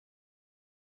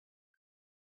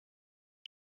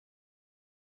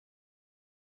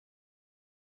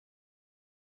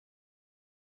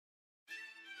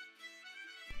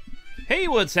Hey,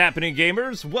 what's happening,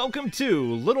 gamers? Welcome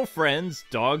to Little Friends,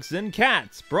 Dogs, and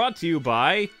Cats, brought to you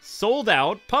by Sold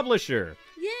Out Publisher.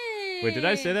 Yay! Wait, did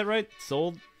I say that right?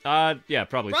 Yeah,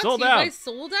 probably. Brought Sold to you Out. by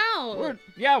Sold Out.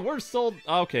 We're sold.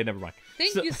 Okay, never mind.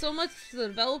 Thank you so much to the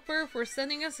developer for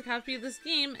sending us a copy of this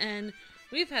game, and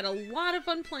we've had a lot of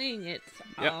fun playing it.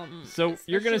 Yep. So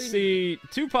you're gonna see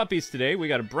two puppies today. We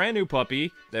got a brand new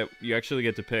puppy that you actually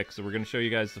get to pick. So we're gonna show you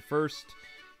guys the first,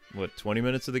 20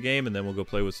 minutes of the game, and then we'll go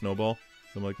play with Snowball,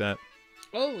 something like that.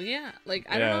 Oh yeah, like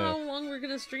I don't know how long we're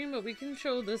gonna stream, but we can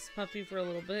show this puppy for a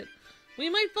little bit. We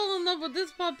might fall in love with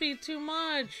this puppy too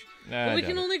much. But we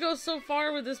can only go so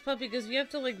far with this puppy because you have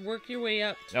to like work your way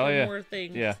up to more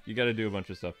things. Yeah, you got to do a bunch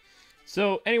of stuff.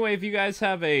 So anyway, if you guys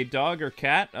have a dog or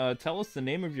cat, tell us the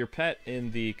name of your pet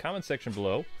in the comment section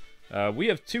below. We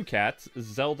have two cats,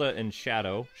 Zelda and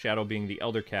Shadow. Shadow being the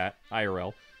elder cat,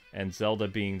 IRL, and Zelda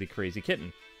being the crazy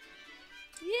kitten.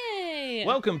 Yay!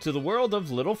 Welcome to the world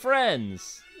of little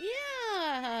friends.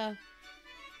 Yeah.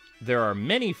 There are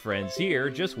many friends here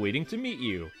just waiting to meet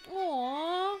you.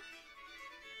 Aww.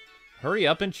 Hurry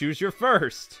up and choose your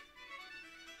first.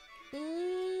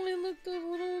 I looked a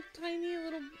little tiny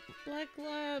little black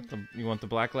lab. You want the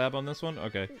black lab on this one?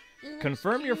 Okay.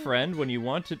 Confirm cute. your friend when you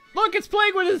want to. Look, it's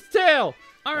playing with his tail.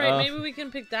 All right, maybe we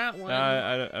can pick that one.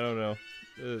 I don't know.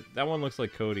 That one looks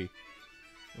like Cody.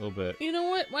 A little bit. You know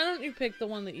what? Why don't you pick the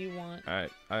one that you want? All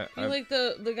right. You like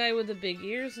the guy with the big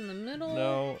ears in the middle?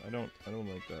 No, I don't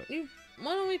like that.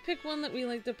 Why don't we pick one that we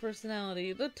like the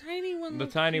personality? The tiny one. The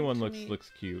tiny one looks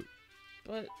cute.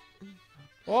 But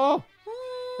oh,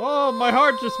 my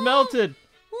heart just melted.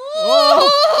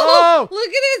 Oh! Look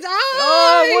at his eyes!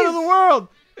 Oh, what in the world?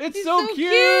 It's so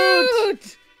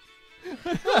cute!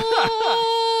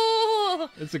 Oh!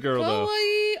 It's a girl though.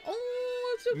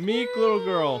 Oh, it's a meek little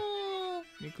girl.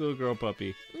 Meek little girl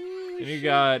puppy. And you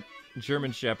got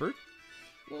German Shepherd.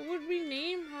 What would we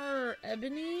name her?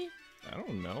 Ebony? I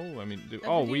don't know. I mean,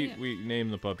 we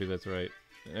named the puppy. That's right.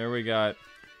 There we got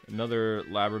another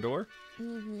Labrador.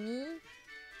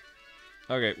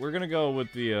 Okay, we're gonna go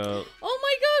with the. Oh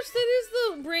my gosh, that is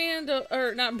the brand,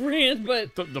 or not brand,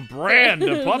 but the brand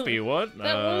of puppy. What?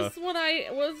 That was what I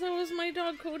was. That was my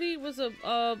dog Cody. Was a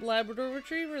Labrador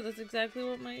Retriever. That's exactly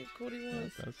what my Cody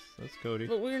was. That's Cody.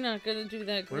 But we're not gonna do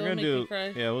that because we're that'll gonna make me cry.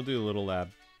 Yeah, we'll do a little lab,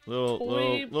 little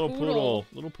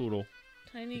poodle.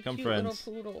 Tiny become cute friends.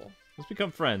 little poodle. Let's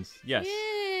become friends. Yes.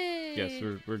 Yay!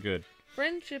 Yes, we're good.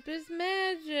 Friendship is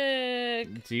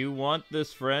magic. Do you want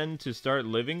this friend to start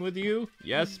living with you?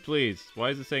 Yes, please.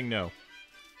 Why is it saying no?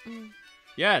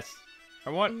 Yes. I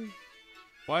want.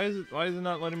 Why is it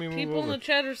not letting me move People over? in the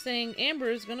chat are saying Amber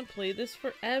is gonna play this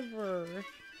forever.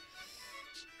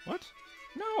 What?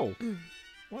 No.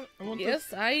 What? I want yes,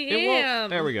 this. I am.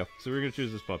 There we go. So we're gonna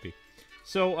choose this puppy.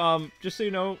 So just so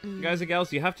you know, guys and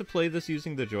gals, you have to play this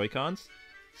using the Joy-Cons.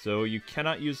 So you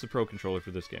cannot use the Pro Controller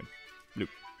for this game. Bloop.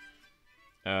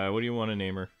 What do you want to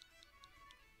name her?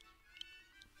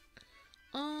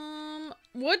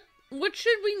 What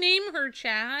should we name her,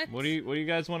 chat? What do you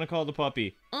guys want to call the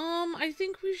puppy? I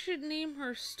think we should name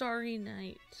her Starry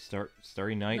Night.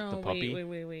 Starry Night, the puppy?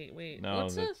 Wait. No,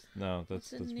 What's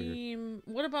a weird. name?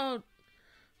 What about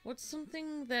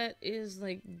something that is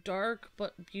like dark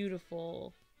but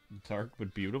beautiful? Dark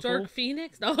but beautiful? Dark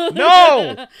Phoenix? No.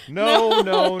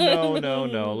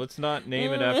 No. Let's not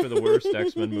name it after the worst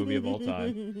X-Men movie of all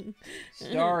time.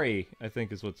 Starry, I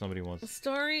think is what somebody wants.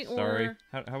 Starry.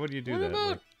 How would you do that? What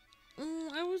about...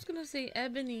 I was gonna say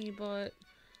Ebony, but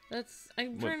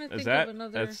I'm trying to think of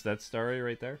another. That's Starry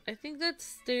right there? I think that's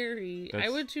Starry. I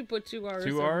would put two R's.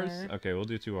 Two R's? There. Okay, we'll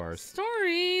do two R's.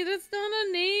 Starry, that's not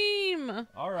a name.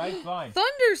 Alright, fine.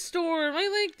 Thunderstorm,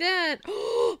 I like that.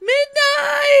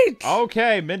 Midnight!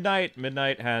 Okay, Midnight.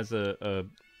 Midnight has a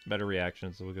better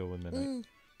reaction, so we'll go with Midnight.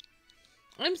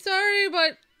 I'm sorry,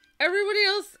 but everybody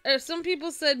else, some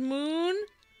people said Moon.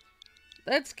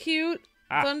 That's cute.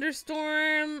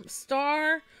 Thunderstorm,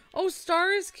 Star. Oh,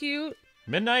 Star is cute.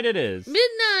 Midnight it is.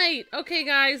 Midnight! Okay,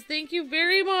 guys, thank you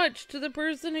very much to the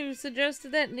person who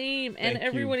suggested that name and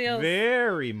everybody else.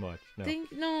 Very much.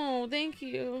 Thank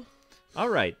you.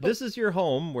 Alright, this is your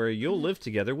home where you'll live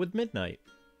together with Midnight.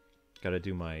 Gotta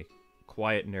do my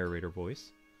quiet narrator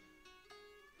voice.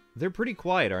 They're pretty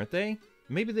quiet, aren't they?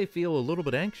 Maybe they feel a little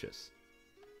bit anxious.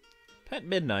 Pet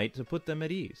Midnight to put them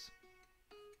at ease.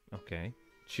 Okay.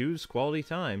 Choose quality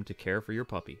time to care for your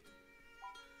puppy.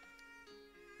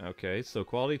 Okay, so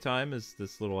quality time is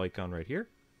this little icon right here.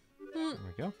 There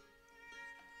we go.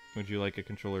 Would you like a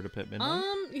controller to pet Midnight?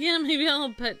 Yeah, maybe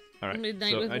I'll pet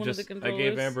Midnight with one of the controllers. I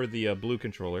gave Amber the blue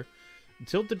controller.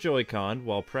 Tilt the Joy-Con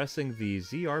while pressing the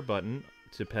ZR button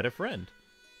to pet a friend.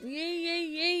 Yay, yay,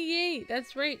 yay, yay.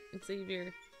 That's right,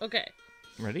 Xavier. Okay.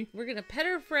 Ready? We're gonna pet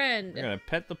our friend. We're gonna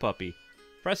pet the puppy.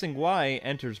 Pressing Y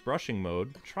enters brushing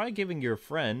mode. Try giving your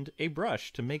friend a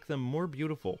brush to make them more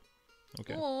beautiful.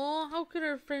 Okay. Oh, how could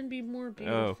our friend be more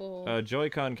beautiful? Oh,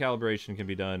 Joy-Con calibration can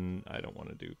be done. I don't want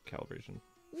to do calibration.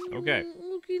 Okay.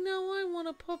 Looky, now I want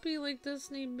a puppy like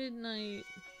this named Midnight.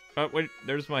 Oh, wait,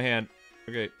 there's my hand.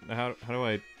 Okay, how do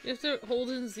I... You have to hold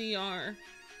in ZR.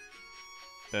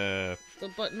 The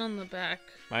button on the back.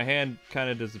 My hand kind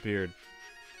of disappeared.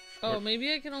 Oh,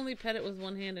 maybe I can only pet it with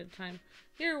one hand at a time.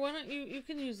 Here, why don't you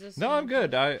can use this No, one. I'm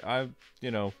good. I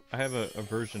have a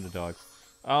aversion to dogs.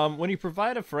 When you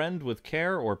provide a friend with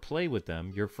care or play with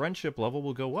them, your friendship level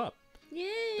will go up.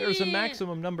 Yay! There's a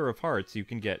maximum number of hearts you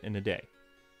can get in a day.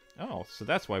 Oh, so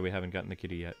that's why we haven't gotten the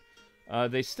kitty yet.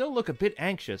 They still look a bit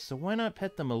anxious, so why not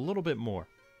pet them a little bit more?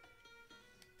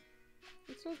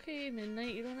 It's okay,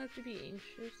 Midnight. You don't have to be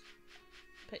anxious.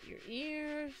 Pet your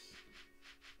ears.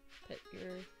 Pet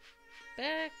your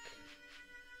back.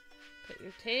 Pet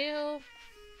your tail.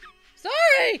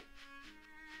 Sorry!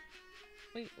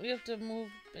 We have to move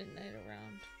Midnight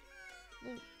around.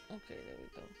 Okay, there we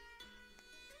go.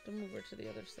 To move her to the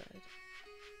other side.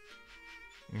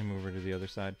 You move her to the other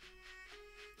side.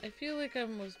 I feel like I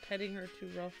was petting her too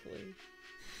roughly.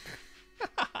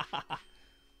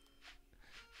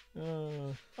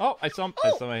 Oh, I saw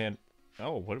my hand.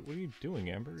 Oh, what are you doing,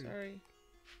 Amber? Sorry.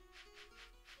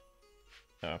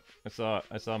 Oh,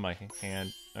 I saw my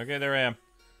hand. Okay, there I am.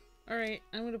 All right,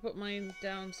 I'm gonna put mine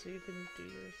down so you can do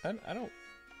yours. I don't.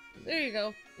 There you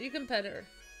go. You can pet her.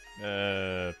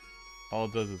 All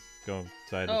it does is go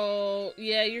inside. Oh,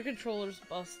 yeah, your controller's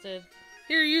busted.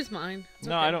 Here, use mine. It's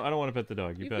no, okay. I don't want to pet the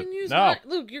dog. You pet. Can use no. mine.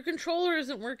 Luke, your controller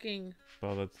isn't working.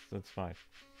 Well, that's fine.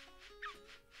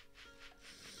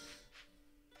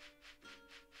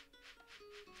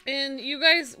 And you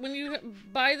guys, when you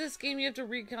buy this game, you have to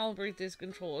recalibrate these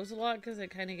controllers a lot because they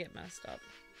kind of get messed up.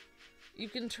 You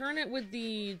can turn it with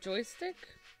the joystick.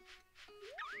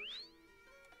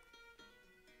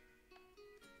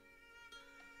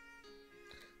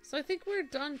 So I think we're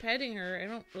done petting her. I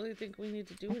don't really think we need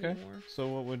to do it anymore. So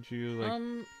what would you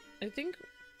like? I think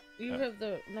you have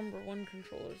the #1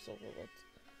 controller, so let's...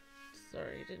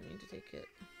 Sorry, I didn't mean to take it.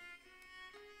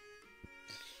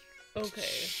 Okay,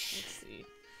 let's see.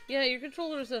 Yeah, your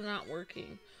controllers are not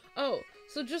working. Oh,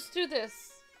 so just do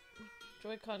this.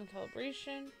 Joy-Con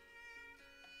calibration.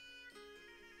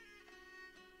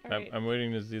 Right. I'm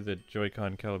waiting to see the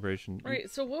Joy-Con calibration. Right,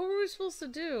 so what were we supposed to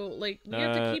do? Like, we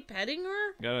have to keep petting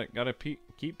her? Gotta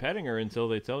keep petting her until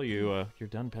they tell you you're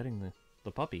done petting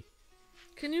the puppy.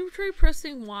 Can you try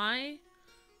pressing Y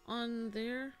on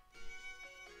there?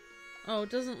 Oh, it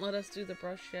doesn't let us do the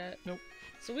brush yet. Nope.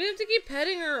 So we have to keep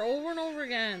petting her over and over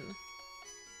again.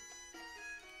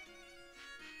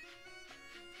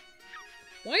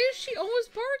 Why is she always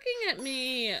barking at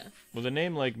me? With a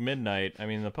name like Midnight, I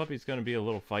mean, the puppy's gonna be a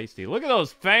little feisty. Look at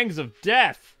those fangs of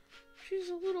death! She's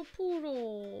a little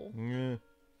poodle. Yeah.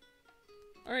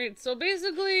 Alright, so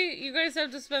basically, you guys have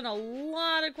to spend a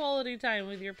lot of quality time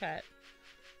with your pet.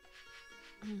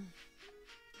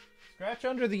 Scratch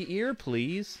under the ear,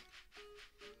 please,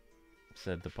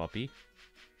 said the puppy.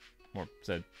 Or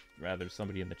said, rather,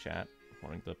 somebody in the chat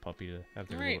wanting the puppy to have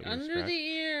their little ears under scratched. the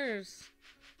ears.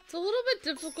 It's a little bit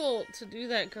difficult to do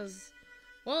that because,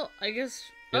 well, I guess...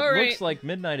 It looks like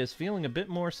Midnight is feeling a bit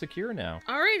more secure now.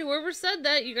 Alright, whoever said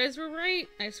that, you guys were right.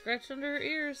 I scratched under her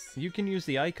ears. You can use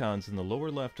the icons in the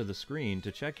lower left of the screen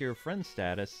to check your friend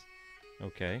status.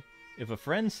 Okay. If a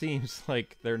friend seems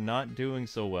like they're not doing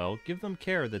so well, give them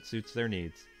care that suits their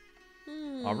needs.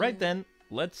 Alright then,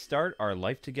 let's start our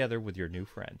life together with your new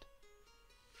friend.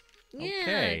 Yeah,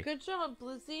 okay. Good job,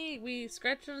 Blizzy. We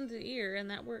scratched under the ear and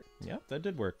that worked. Yeah, that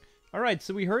did work. Alright,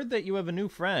 so we heard that you have a new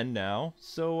friend now,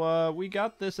 so we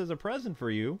got this as a present for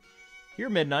you. Here,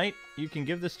 Midnight, you can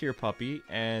give this to your puppy,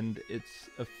 and it's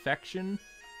affection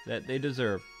that they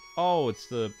deserve. Oh, it's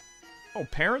the... Oh,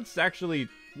 parents actually...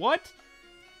 What?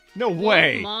 No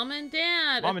way! Mom and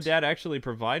Dad. Mom and Dad actually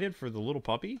provided for the little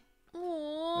puppy?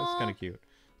 Aww. That's kind of cute.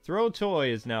 Throw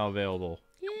Toy is now available.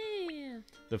 Yeah.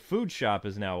 The food shop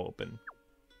is now open.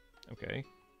 Okay.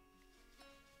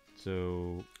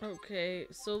 So... Okay,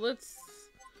 so let's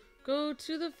go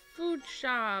to the food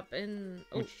shop and...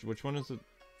 Oh. Which one is it?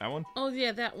 That one? Oh,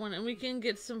 yeah, that one. And we can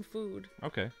get some food.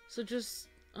 Okay. So just,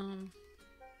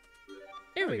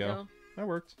 There we go. That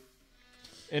worked.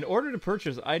 In order to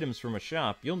purchase items from a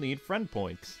shop, you'll need friend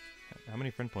points. How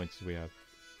many friend points do we have?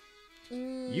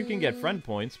 You can get friend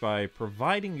points by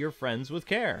providing your friends with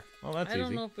care. Well, that's easy. I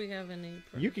don't know if we have any.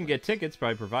 You can get tickets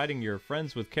by providing your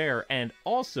friends with care and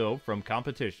also from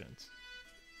competitions.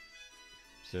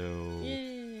 So,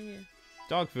 yeah.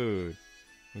 Dog food.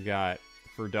 We got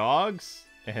for dogs,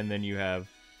 and then you have,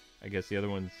 I guess the other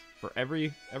ones for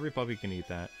every puppy can eat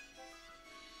that.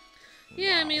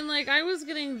 Yeah, Wow. I mean, like, I was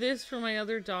getting this for my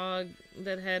other dog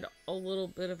that had a little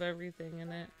bit of everything in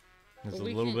it. It's a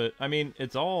little bit. I mean,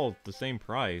 it's all the same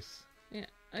price. Yeah,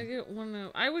 I get one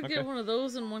of. I would get one of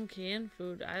those and one canned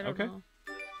food. I don't know.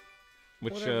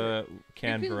 Which Whatever.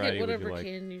 can variety would you like? Whatever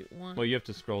can you want. Well, you have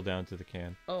to scroll down to the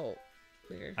can. Oh,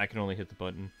 weird. I can only hit the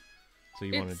button. So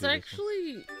you want to do It's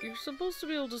actually you're supposed to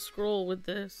be able to scroll with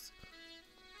this.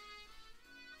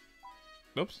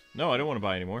 Oops. No, I don't want to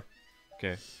buy anymore.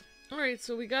 Okay. All right,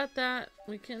 so we got that.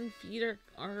 We can feed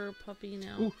our puppy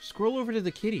now. Ooh, scroll over to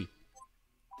the kitty.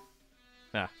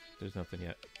 Ah, there's nothing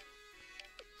yet.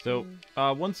 So,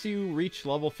 once you reach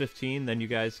level 15, then you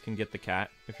guys can get the cat,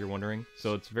 if you're wondering.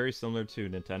 So it's very similar to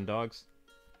Nintendogs,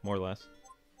 more or less.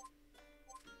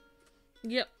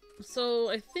 Yep. So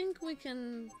I think we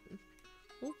can...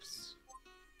 Oops.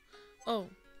 Oh.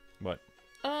 What?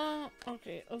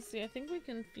 Okay. Let's see. I think we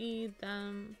can feed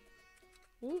them...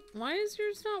 Ooh, why is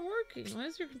yours not working? Why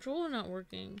is your controller not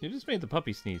working? You just made the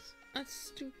puppy sneeze. That's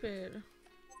stupid.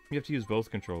 You have to use both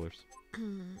controllers.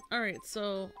 Alright,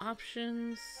 so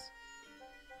options.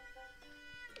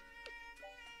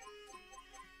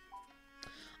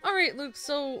 Alright, Luke,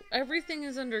 so everything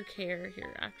is under care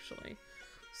here, actually.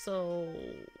 So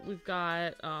we've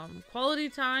got quality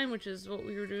time, which is what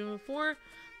we were doing before.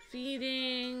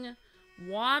 Feeding,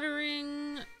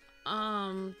 watering,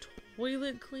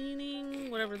 toilet cleaning,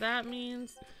 whatever that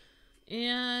means.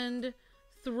 And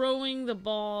throwing the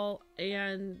ball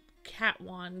and cat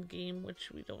wand game,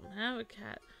 which we don't have a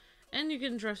cat, and you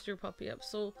can dress your puppy up.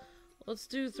 So let's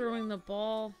do throwing the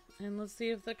ball, and let's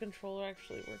see if the controller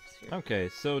actually works here. Okay,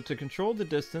 so to control the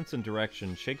distance and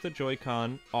direction, shake the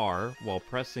Joy-Con R while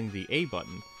pressing the A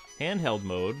button. Handheld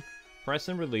mode, press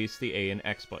and release the A and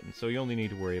X button. So you only need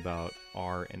to worry about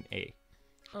R and A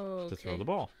to throw the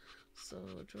ball. So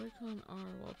Joy-Con R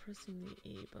while pressing the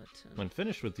A button. When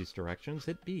finished with these directions,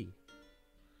 hit B.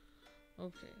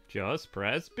 Okay. Just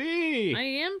press B! I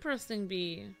am pressing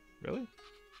B. Really?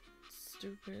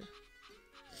 Stupid.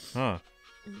 Huh.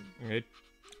 Okay.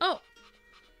 Oh!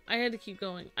 I had to keep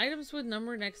going. Items with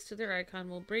number next to their icon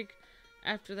will break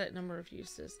after that number of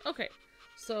uses. Okay.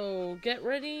 So, get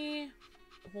ready.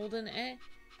 Hold an A.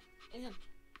 And...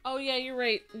 Oh yeah, you're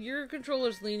right. Your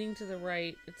controller's leaning to the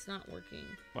right. It's not working.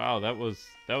 Wow, that was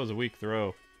a weak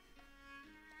throw.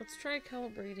 Let's try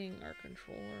calibrating our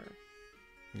controller.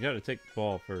 You gotta take the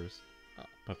ball first. Oh.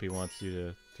 Puppy wants you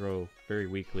to throw very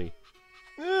weakly.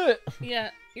 Yeah,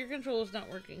 your controller's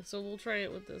not working, so we'll try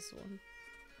it with this one.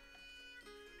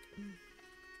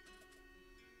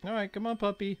 Alright, come on,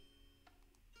 puppy.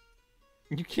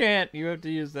 You can't. You have to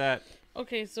use that.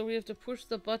 Okay, so we have to push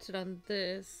the button on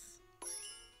this.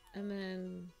 And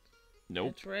then...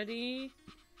 Nope. It's ready.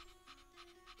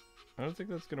 I don't think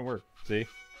that's gonna work. See?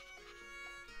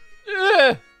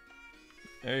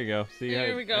 There you go. See,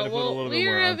 there we go. Well, we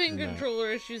are having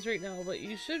controller issues right now, but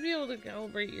you should be able to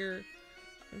calibrate your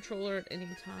controller at any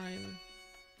time.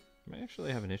 I'm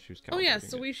actually having issues calibrating. Oh yeah,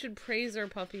 so we should praise our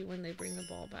puppy when they bring the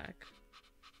ball back.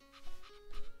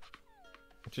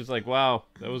 Which is like, wow,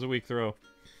 that was a weak throw.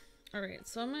 Alright,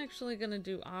 so I'm actually gonna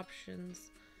do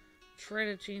options. Try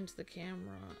to change the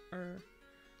camera, or...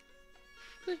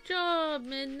 Good job,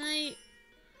 Midnight!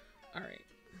 Alright.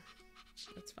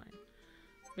 That's fine.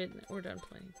 Midnight, we're done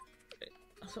playing.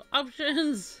 Right. So,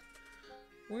 options!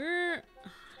 Where...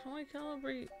 How do I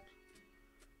calibrate?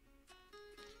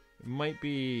 It might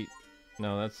be...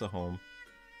 No, that's the home.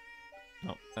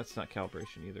 No, that's not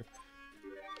calibration either.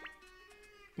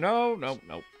 No.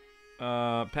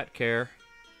 Pet care.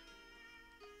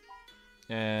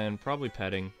 And probably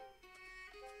petting.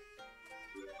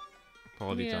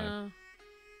 Quality time.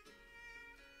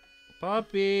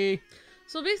 Puppy!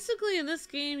 So basically in this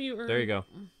game you are... There you go.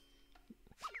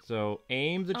 So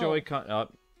aim the Joy-Con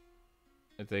up.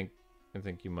 I think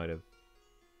you might have...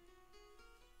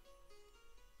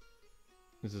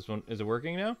 Is this one... Is it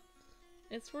working now?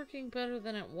 It's working better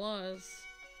than it was.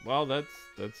 Well, that's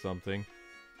something.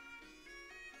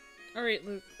 Alright,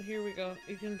 Luke, here we go.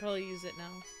 You can probably use it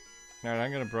now. Alright,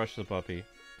 I'm gonna brush the puppy.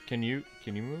 Can you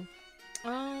move?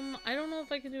 I don't know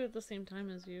if I can do it at the same time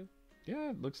as you.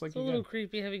 Yeah, it looks like it's a little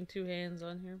creepy having two hands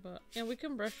on here, but yeah, we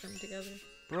can brush them together.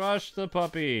 Brush the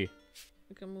puppy!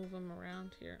 We can move them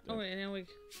around here. Oh wait, now we...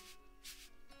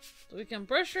 So we can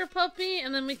brush our puppy,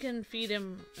 and then we can feed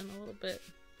him in a little bit.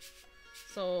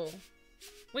 So,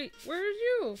 wait, where are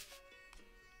you?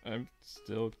 I'm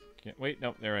still can't wait.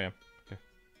 No, there I am. Okay.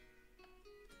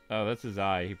 Oh, that's his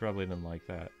eye. He probably didn't like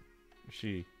that.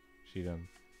 She didn't.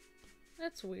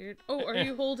 That's weird. Oh, are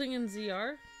you holding in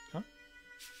ZR? Huh?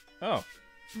 Oh.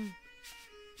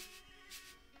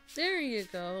 There you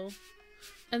go.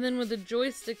 And then with the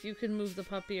joystick, you can move the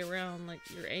puppy around, like,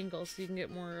 your angle, so you can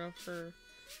get more of her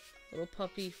little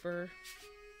puppy fur.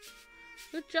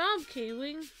 Good job,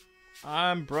 K-Wing.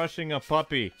 I'm brushing a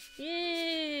puppy.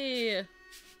 Yay!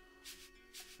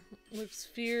 Luke's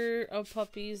fear of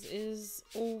puppies is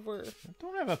over. I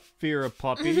don't have a fear of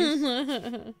puppies.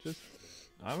 Just,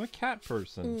 I'm a cat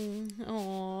person.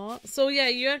 Aww. So yeah,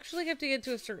 you actually have to get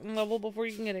to a certain level before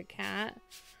you can get a cat.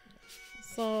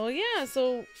 So yeah,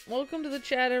 so welcome to the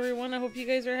chat, everyone. I hope you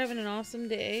guys are having an awesome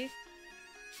day.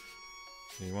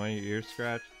 You want your ear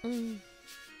scratched?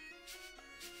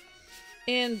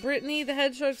 And Brittany the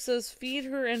Hedgehog says feed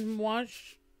her and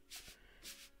wash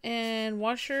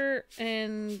her,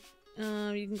 and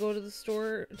you can go to the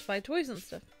store to buy toys and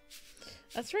stuff.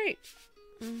 That's right.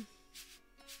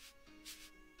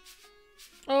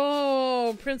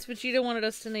 Oh, Prince Vegeta wanted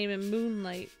us to name him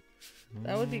Moonlight.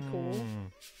 That would be cool.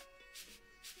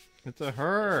 It's a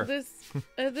her.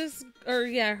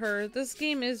 Her. This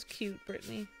game is cute,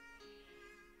 Brittany.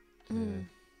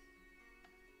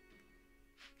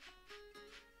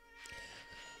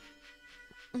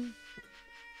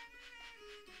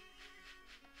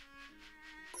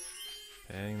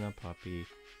 Petting the puppy.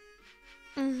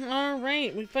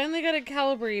 Alright, we finally got it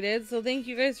calibrated, so thank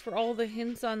you guys for all the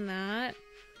hints on that.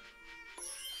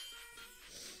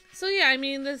 So yeah, I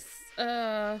mean, this,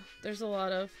 there's a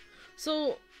lot of,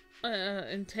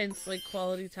 intense, like,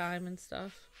 quality time and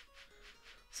stuff.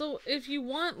 So if you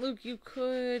want, Luke, you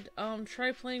could,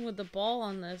 try playing with the ball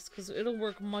on this, because it'll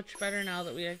work much better now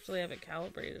that we actually have it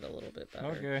calibrated a little bit better.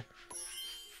 Okay.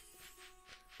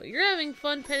 But you're having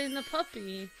fun petting the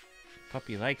puppy.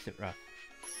 Puppy likes it rough.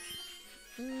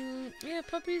 Yeah,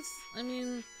 puppies, I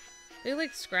mean, they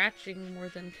like scratching more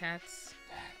than cats.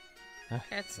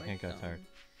 Cats like, got tired.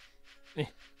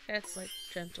 Cats like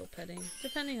gentle petting,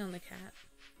 depending on the cat.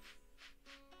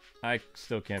 I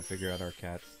still can't figure out our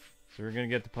cats. So we're gonna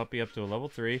get the puppy up to a level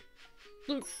 3.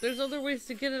 Look, there's other ways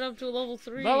to get it up to a level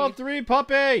 3. Level 3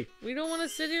 puppy! We don't want to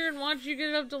sit here and watch you get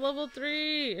it up to level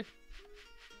 3.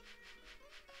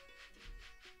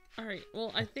 Alright,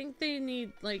 well, I think they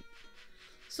need, like...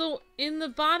 So, in the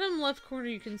bottom left corner,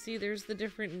 you can see there's the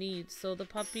different needs. So, the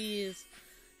puppy is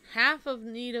half of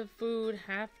need of food,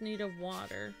 half need of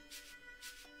water.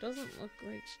 Doesn't look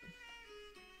like...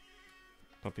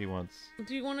 Puppy wants...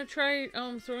 Do you want to try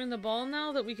throwing the ball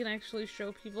now, that we can actually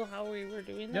show people how we were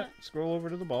doing that? Yep, scroll over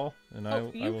to the ball, and I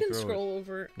will you can throw scroll it.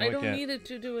 over. No, I don't need it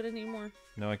to do it anymore.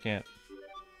 No, I can't.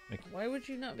 Why would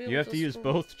you not be able to You have to use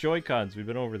scroll? both Joy-Cons. We've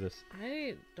been over this.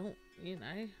 I don't, you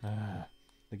know.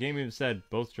 The game even said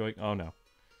both Joy... Oh, no.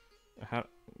 How...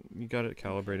 You got it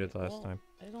calibrated last time.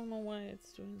 I don't know why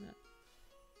it's doing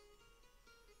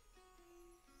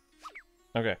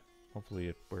that. Okay. Hopefully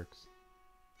it works.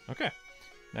 Okay.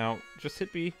 Now, just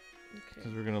hit B.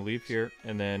 Because we're going to leave here.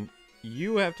 And then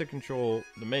you have to control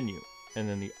the menu. And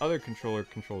then the other controller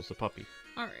controls the puppy.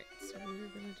 Alright, so we're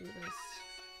going to do this.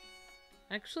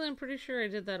 Actually, I'm pretty sure I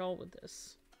did that all with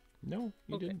this. No,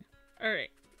 you didn't.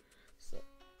 Alright. So,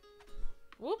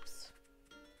 whoops.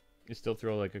 You still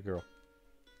throw like a girl.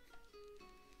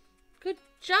 Good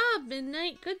job,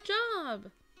 Midnight. Good job.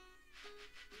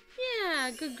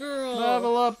 Yeah, good girl.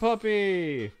 Level up,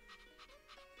 puppy.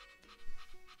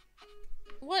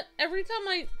 What? Every time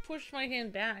I push my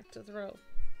hand back to throw.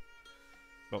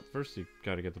 Well, first you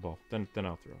gotta get the ball. Then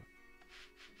I'll throw it.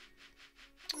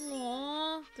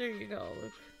 Aww. There you go,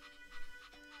 Luke.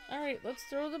 Alright, let's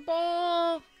throw the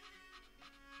ball.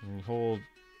 And you hold...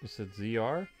 You said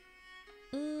ZR?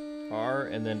 R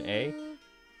and then A?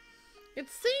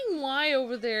 It's saying Y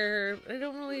over there. I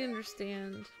don't really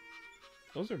understand.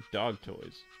 Those are dog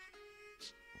toys.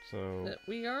 So...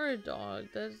 We are a dog.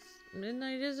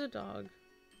 Midnight is a dog.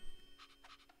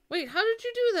 Wait, how did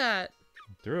you do that?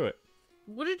 Threw it.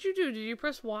 What did you do? Did you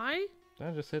press Y?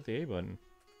 I just hit the A button.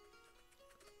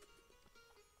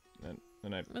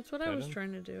 And That's what I was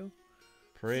trying to do.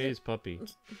 Praise puppy.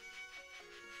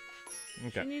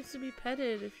 Okay. She needs to be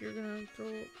petted if you're gonna throw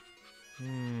it. I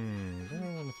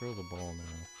don't want to throw the ball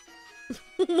now.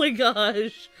 Oh my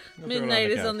gosh.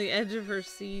 Midnight is on the edge of her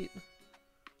seat.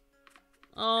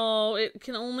 Oh, it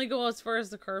can only go as far as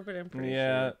the carpet, I'm pretty sure.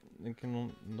 Yeah, it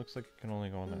can. Looks like it can only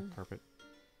go on that carpet.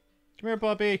 Come here,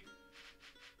 puppy.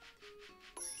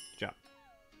 Good job.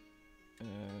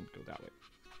 And go that way.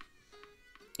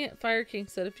 Yeah, Fire King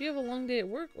said, if you have a long day at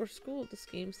work or school, this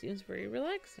game seems very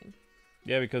relaxing.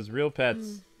 Yeah, because real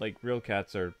pets, like real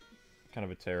cats, are kind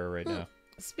of a terror right now.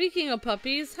 Speaking of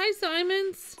puppies, hi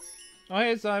Simons! Oh,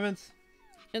 hey Simons!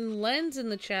 And Len's in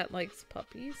the chat likes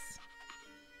puppies.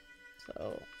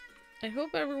 So, I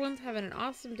hope everyone's having an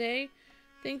awesome day.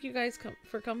 Thank you guys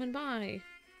for coming by.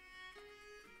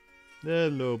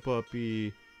 Hello,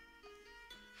 puppy.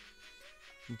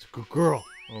 It's a good girl.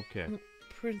 Okay.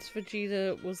 Prince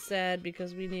Vegeta was sad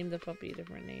because we named the puppy a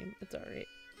different name. It's alright.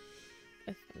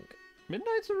 I think.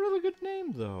 Midnight's a really good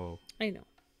name, though. I know.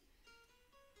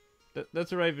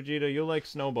 That's alright, Vegeta. You'll like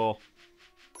Snowball.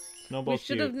 Snowball's We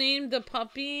should have named the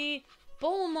puppy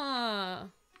Bulma.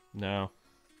 No.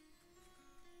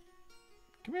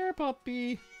 Come here,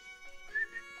 puppy.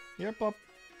 Here, pup.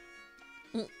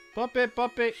 Puppy,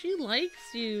 puppy. She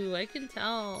likes you. I can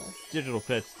tell. Digital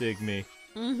pets dig me.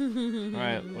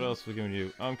 Alright, what else are we gonna do?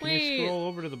 Can you scroll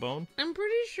over to the bone? I'm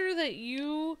pretty sure that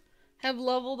you have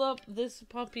leveled up this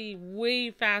puppy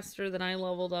way faster than I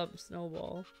leveled up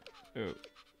Snowball. Oh.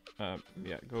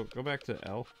 Yeah, go back to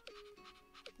L.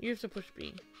 You have to push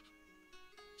B.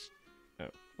 Oh.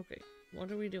 Okay,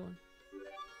 what are we doing?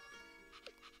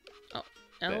 Oh,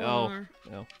 L. L.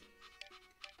 L.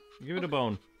 Give it a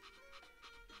bone.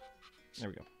 There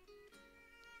we go.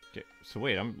 Okay, so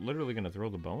wait, I'm literally gonna throw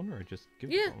the bone, or just give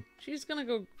the bone? Yeah, she's gonna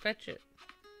go fetch it.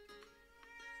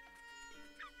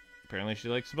 Apparently she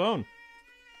likes the bone.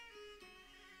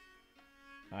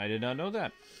 I did not know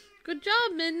that. Good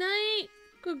job, Midnight.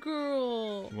 Good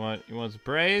girl. You want some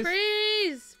praise?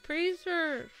 Praise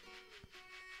her.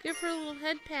 Give her a little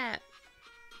head pat.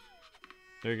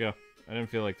 There you go. I didn't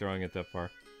feel like throwing it that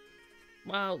far.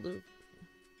 Wow, Luke.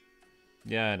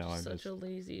 Yeah, I know. I'm Such a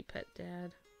lazy pet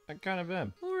dad. I kind of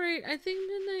am. Alright, I think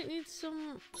Midnight needs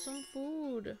some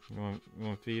food. You want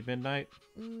to feed Midnight?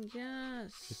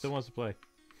 Yes. She still wants to play.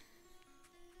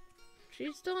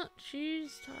 She's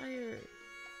tired.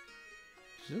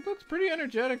 She looks pretty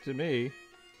energetic to me.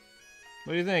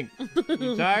 What do you think?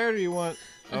 You tired or you want...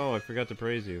 Oh, I forgot to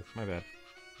praise you. My bad.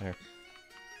 There.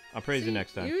 I'll praise you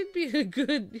next time. You would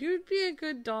be a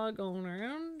good dog owner. I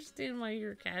don't understand why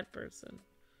you're a cat person.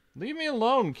 Leave me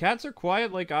alone. Cats are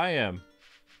quiet like I am.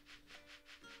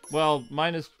 Well,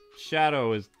 minus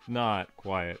Shadow is not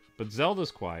quiet, but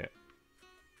Zelda's quiet.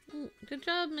 Good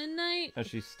job, Midnight. As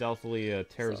she stealthily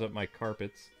tears up my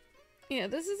carpets. Yeah,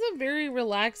 this is a very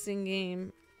relaxing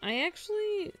game. It's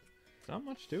not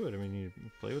much to it. I mean, you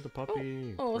play with the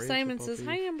puppy. Oh, Simon says,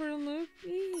 hi, Amber and Luke.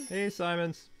 Yay. Hey,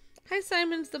 Simons. Hi,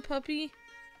 Simons the puppy.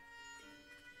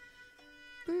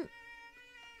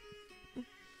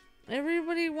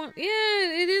 Everybody wants... Yeah,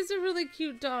 it is a really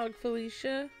cute dog,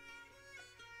 Felicia.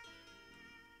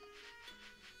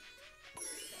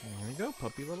 There we go.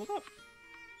 Puppy leveled up.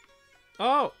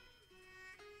 Oh!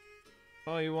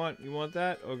 Oh, you want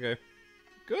that? Okay.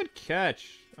 Good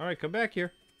catch. Alright, come back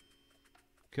here.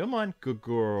 Come on, good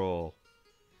girl.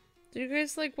 Do you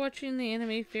guys like watching the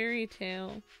anime Fairy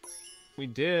Tale? We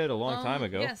did a long time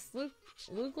ago. Yes,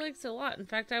 Luke likes it a lot. In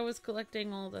fact, I was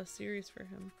collecting all the series for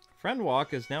him. Friend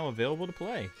Walk is now available to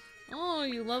play. Oh,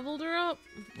 you leveled her up.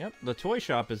 Yep, the toy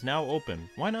shop is now open.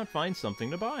 Why not find something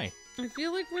to buy? I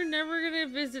feel like we're never going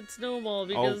to visit Snowball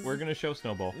because... Oh, we're going to show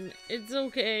Snowball. It's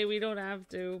okay, we don't have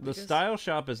to. The style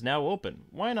shop is now open.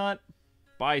 Why not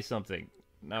buy something?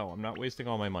 No, I'm not wasting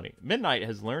all my money. Midnight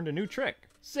has learned a new trick.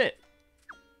 Sit.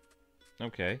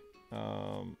 Okay.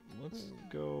 Let's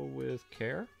go with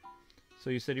Care. So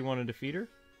you said you wanted to feed her?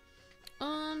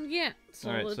 Yeah. So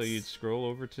Alright, so you'd scroll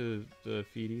over to the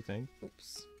feedy thing.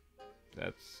 Oops.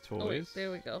 That's toys. Oh, wait,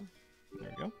 there we go. There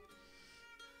we go.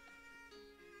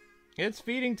 It's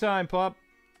feeding time, pup.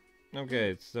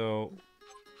 Okay, so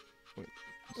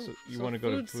you want to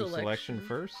go to food selection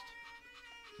first?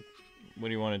 What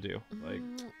do you want to do? Like,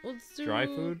 let's do dry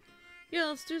food? Yeah,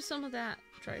 let's do some of that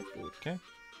dry food. Okay.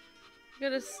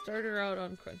 Gotta start her out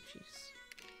on crunchies.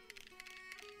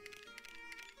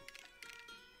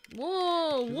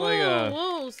 Whoa,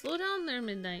 whoa! Slow down there,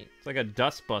 Midnight. It's like a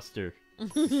dust buster. How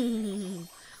do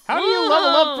you level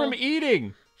up from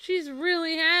eating? She's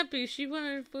really happy. She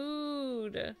wanted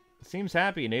food. Seems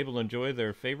happy and able to enjoy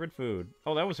their favorite food.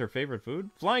 Oh, that was her favorite food?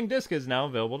 Flying Disc is now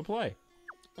available to play.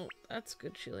 Oh, that's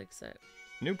good. She likes that.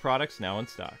 New products now in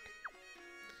stock.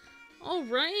 All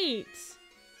right.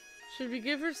 Should we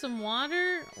give her some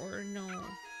water or no?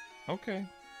 Okay.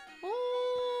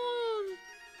 Oh,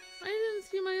 I didn't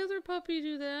see my other puppy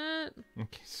do that.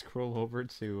 Okay, scroll over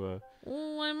to...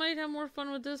 Oh, I might have more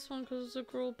fun with this one because it's a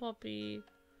girl puppy.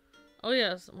 Oh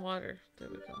yeah, some water. There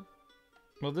we go.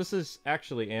 Well, this is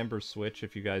actually Amber's Switch,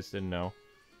 if you guys didn't know.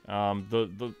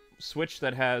 The Switch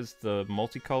that has the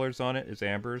multicolors on it is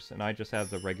Amber's, and I just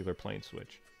have the regular plain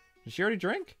Switch. Did she already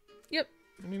drink? Yep.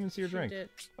 I didn't even see her drink. Did.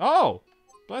 Oh!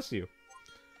 Bless you.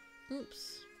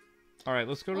 Oops. Alright,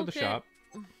 let's go to the shop.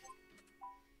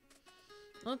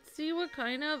 Let's see what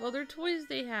kind of other toys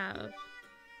they have.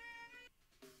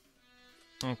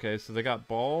 Okay, so they got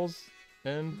balls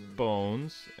and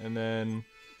bones, and then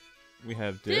we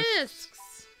have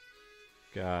discs.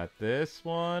 Got this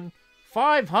one.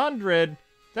 500?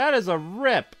 That is a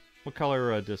rip! What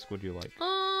color disc would you like?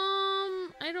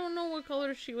 I don't know what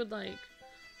color she would like.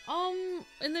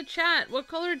 In the chat, what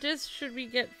color disc should we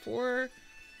get for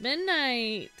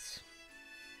midnight?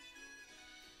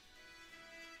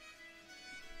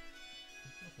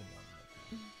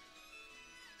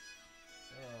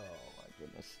 Oh my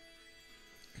goodness.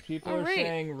 People are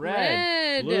saying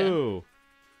red, blue.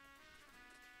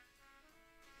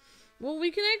 Well,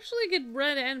 we can actually get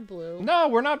red and blue. No,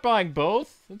 we're not buying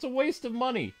both. It's a waste of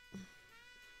money.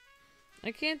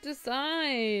 I can't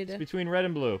decide. It's between red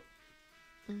and blue.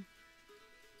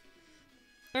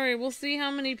 Alright, we'll see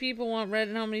how many people want red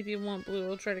and how many people want blue.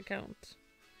 We'll try to count.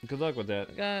 Good luck with that.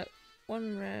 I got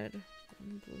one red,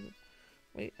 one blue.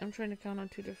 Wait, I'm trying to count on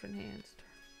 2 different hands.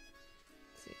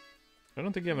 Let's see. I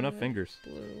don't think you have enough fingers.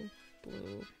 Blue,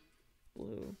 blue,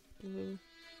 blue, blue.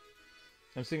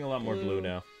 I'm seeing a lot more blue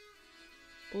now.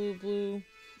 Blue, blue,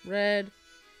 red,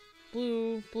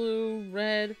 blue, blue,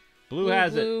 red. Blue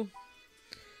has it.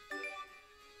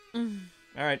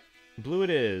 Alright, blue it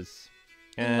is.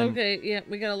 And okay, yeah,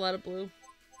 we got a lot of blue.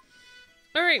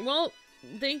 Alright, well,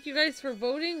 thank you guys for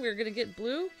voting. We're gonna get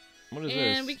blue. What is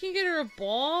this? And we can get her a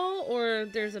ball, or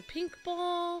there's a pink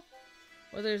ball,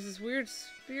 or there's this weird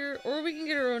sphere, or we can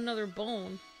get her another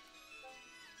bone.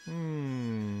 This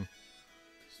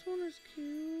one is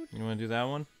cute. You want to do that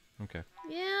one? Okay.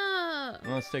 Yeah.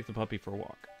 Well, let's take the puppy for a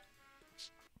walk.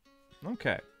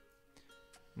 Okay.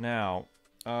 Now,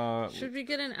 should we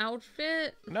get an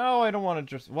outfit? No, I don't want to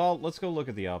just... Well, let's go look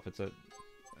at the outfits. I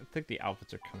think the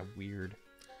outfits are kind of weird.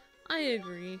 I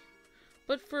agree.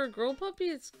 But for a girl puppy,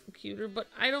 it's cuter. But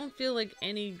I don't feel like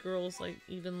any girls, like,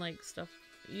 even like stuff...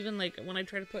 Even like when I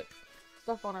try to put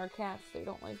stuff on our cats, they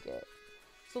don't like it.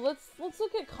 So let's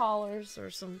look at collars or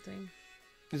something.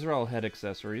 These are all head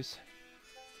accessories.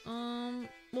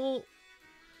 Well,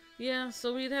 yeah,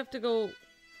 so we'd have to go...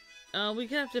 we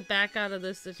could have to back out of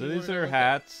this if you want to. So these are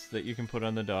hats that you can put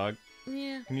on the dog.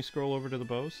 Yeah. Can you scroll over to the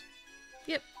bows?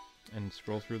 Yep. And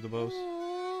scroll through the bows?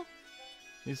 Aww.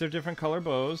 These are different color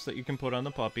bows that you can put on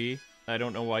the puppy. I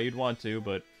don't know why you'd want to,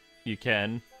 but you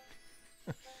can.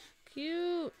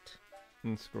 Cute.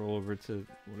 And scroll over to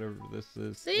whatever this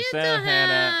is. Santa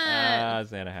hat!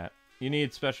 Santa hat. You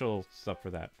need special stuff for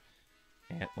that.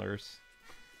 Antlers.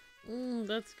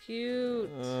 That's cute.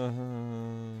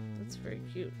 That's very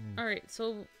cute. Alright,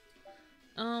 so,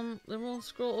 then we'll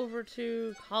scroll over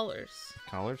to collars.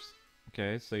 Collars?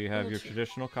 Okay, so you have your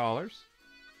traditional collars.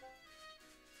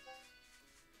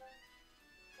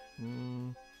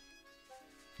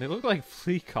 They look like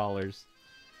flea collars.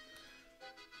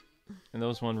 And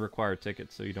those one require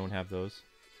tickets, so you don't have those.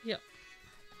 Yep.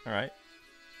 Alright.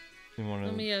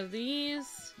 Then we have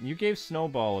these. You gave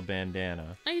Snowball a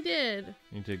bandana. I did.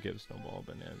 You did give Snowball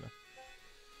a bandana.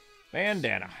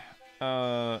 Bandana.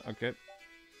 Okay.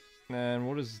 And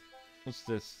what's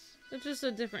this? It's just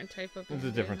a different type of bandana.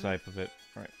 It's a different type of it.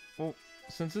 Alright. Well,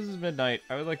 since this is midnight,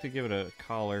 I would like to give it a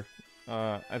collar.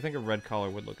 I think a red collar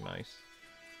would look nice.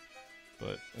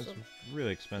 But it's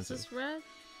really expensive. Is this red?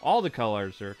 All the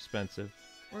colors are expensive.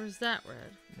 Or is that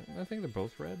red? I think they're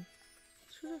both red.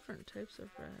 2 different types of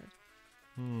red.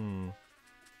 I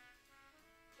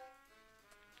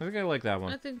think I like that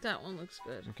one. I think that one looks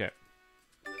good. Okay.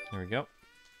 There we go.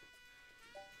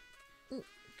 Ooh,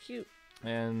 cute.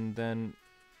 And then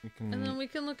we can... And then we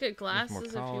can look at glasses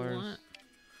if you want.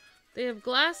 They have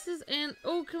glasses and...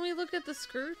 Oh, can we look at the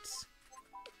skirts?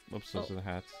 Whoops, those are the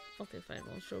hats. Okay, fine.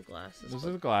 We'll show glasses. Those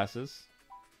are the glasses.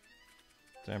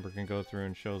 So Amber can go through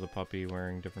and show the puppy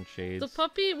wearing different shades. The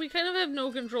puppy, we kind of have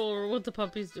no control over what the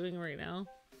puppy's doing right now.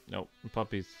 Nope, the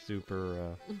puppy's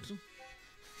super,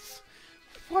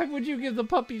 Why would you give the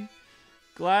puppy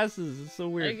glasses? It's so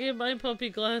weird. I gave my puppy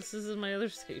glasses in my other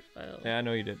save file. Yeah, I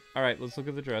know you did. Alright, let's look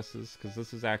at the dresses, because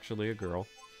this is actually a girl.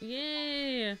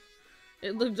 Yay!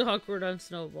 It looked awkward on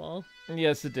Snowball.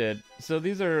 Yes, it did. So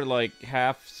these are, like,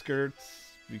 half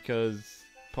skirts, because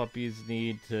puppies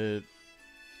need to...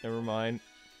 Never mind.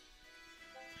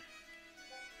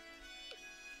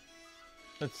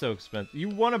 That's so expensive. You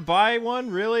want to buy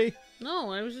one? Really?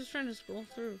 No, I was just trying to scroll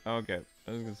through. Okay.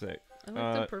 I was going to say. I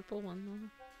like the purple one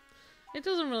though. It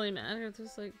doesn't really matter. It's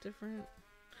just like different.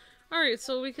 Alright,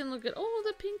 so we can look at... Oh,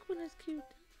 the pink one is cute.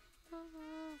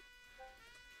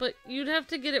 But you'd have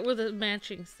to get it with a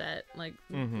matching set. Like,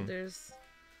 there's...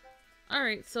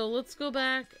 Alright, so let's go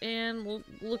back and we'll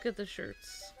look at the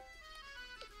shirts.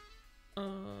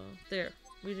 There.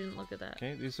 We didn't look at that.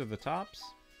 Okay, these are the tops.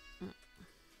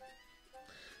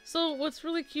 So what's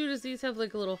really cute is these have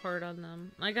like a little heart on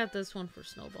them. I got this one for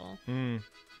Snowball.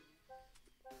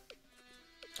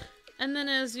 And then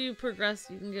as you progress,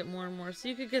 you can get more and more. So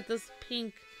you could get this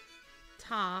pink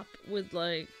top with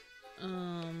like,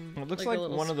 it looks like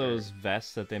one of those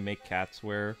vests that they make cats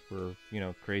wear, where, you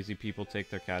know, crazy people take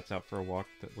their cats out for a walk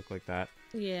that look like that.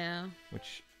 Yeah.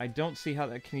 Which I don't see how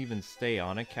that can even stay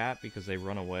on a cat because they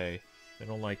run away. They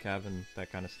don't like having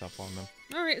that kind of stuff on them.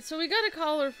 Alright, so we got a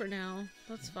collar for now.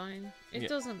 That's fine. It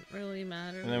doesn't really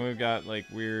matter. And then we've got like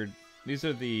weird... These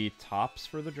are the tops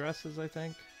for the dresses, I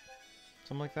think.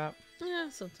 Something like that. Yeah,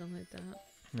 something like that. And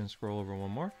then scroll over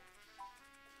one more.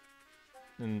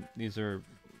 And these are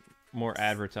more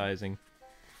advertising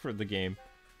for the game.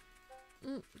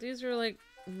 These are like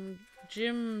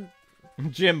gym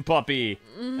puppy.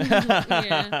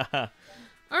 Yeah.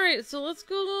 Alright, so let's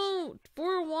go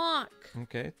for a walk.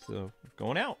 Okay, so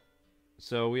going out.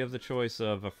 So we have the choice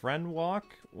of a friend walk.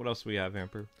 What else do we have,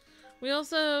 Amber? We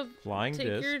also have flying take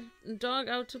disc. Your dog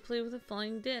out to play with a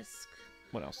flying disc.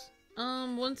 What else?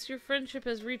 Once your friendship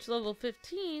has reached level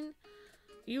 15,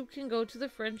 you can go to the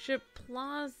Friendship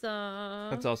Plaza.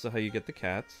 That's also how you get the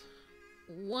cats.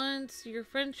 Once your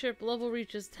friendship level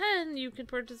reaches 10, you can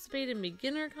participate in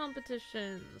beginner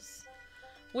competitions.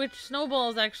 Which Snowball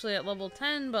is actually at level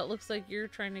 10, but looks like you're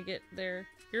trying to get there.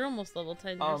 You're almost level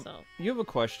 10 yourself. You have a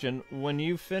question. When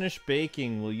you finish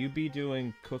baking, will you be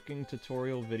doing cooking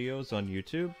tutorial videos on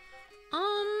YouTube?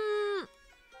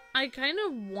 I kind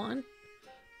of want...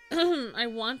 I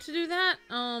want to do that.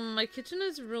 My kitchen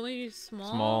is really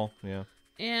small. Small, yeah.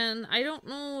 And I don't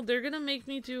know, they're gonna make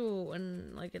me do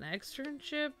an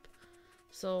externship.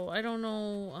 So I don't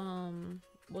know,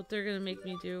 what they're gonna make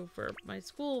me do for my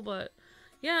school, but...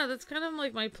 Yeah, that's kind of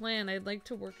like my plan. I'd like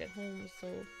to work at home, so...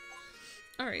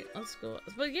 Alright, let's go.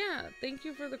 But yeah, thank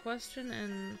you for the question,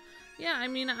 and... Yeah, I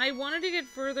mean, I wanted to get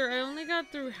further. I only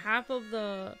got through half of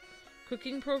the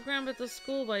cooking program at the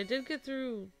school, but I did get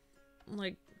through,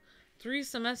 like, 3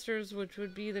 semesters, which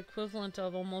would be the equivalent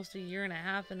of almost a year and a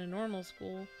half in a normal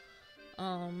school,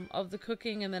 of the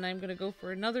cooking, and then I'm gonna go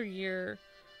for another year,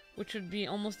 which would be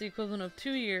almost the equivalent of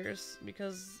 2 years,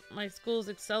 because my school's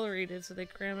accelerated, so they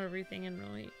cram everything in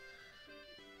really...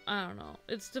 I don't know.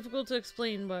 It's difficult to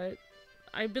explain, but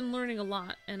I've been learning a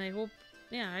lot, and I hope...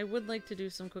 Yeah, I would like to do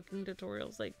some cooking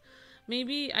tutorials. Like,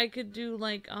 maybe I could do,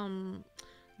 like,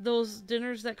 those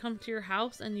dinners that come to your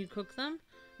house and you cook them,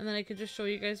 and then I could just show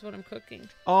you guys what I'm cooking.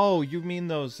 Oh, you mean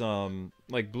those,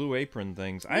 like, Blue Apron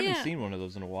things. I haven't seen one of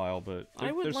those in a while, but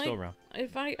they're still around.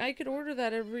 If I could order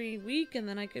that every week, and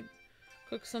then I could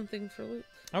cook something for Luke.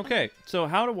 Okay, so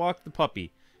how to walk the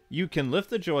puppy. You can lift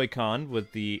the Joy-Con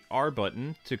with the R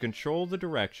button to control the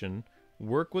direction,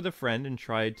 work with a friend and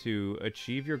try to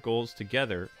achieve your goals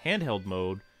together. Handheld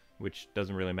mode, which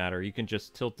doesn't really matter. You can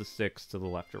just tilt the sticks to the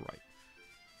left or right.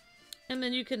 And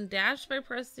then you can dash by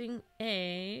pressing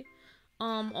A.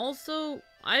 Also,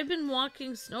 I've been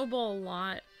walking Snowball a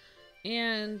lot.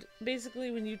 And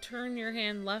basically when you turn your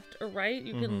hand left or right,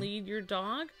 you can lead your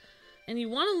dog. And you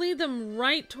want to lead them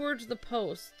right towards the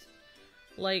post.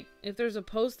 Like, if there's a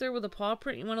post there with a paw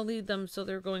print, you want to lead them so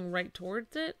they're going right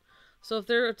towards it. So if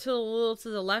they're a little to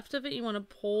the left of it, you want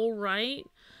to pull right.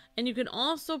 And you can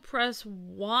also press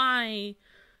Y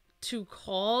to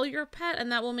call your pet,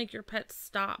 and that will make your pet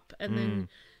stop. And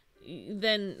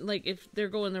then like, if they're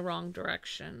going the wrong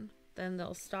direction, then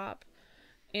they'll stop.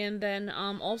 And then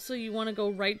also you want to go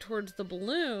right towards the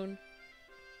balloon,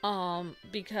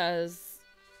 because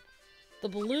the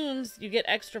balloons, you get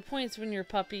extra points when your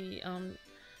puppy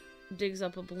digs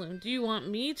up a balloon. Do you want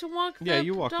me to walk the Yeah,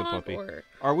 you walk dog, the puppy. or...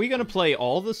 Are we going to play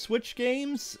all the Switch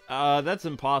games? That's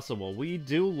impossible. We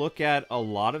do look at a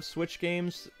lot of Switch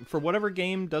games. For whatever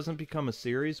game doesn't become a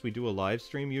series, we do a live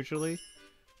stream usually.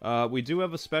 We do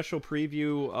have a special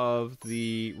preview of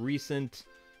the recent...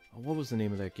 what was the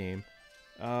name of that game?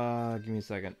 Give me a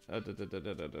second.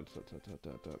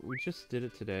 We just did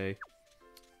it today.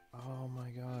 Oh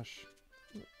my gosh.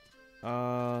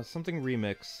 Something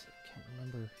remix. I can't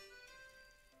remember.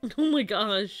 Oh my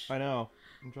gosh. I know.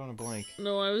 I'm drawing a blank.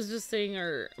 No, I was just saying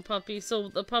our puppy. So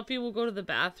the puppy will go to the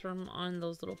bathroom on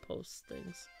those little post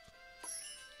things.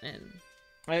 And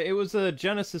It was a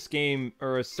Genesis game,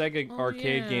 or a Sega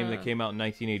arcade game that yeah. came out in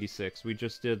 1986. We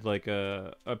just did, like,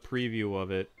 a preview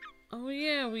of it. Oh,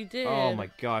 yeah, we did. Oh, my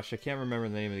gosh, I can't remember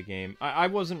the name of the game. I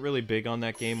wasn't really big on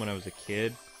that game when I was a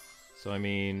kid. So, I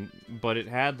mean, but it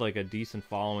had, like, a decent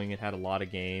following. It had a lot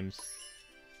of games.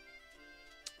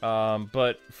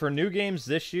 But for new games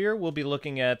this year, we'll be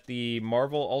looking at the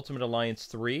Marvel Ultimate Alliance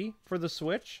 3 for the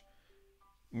Switch.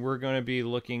 We're going to be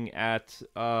looking at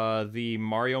the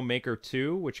Mario Maker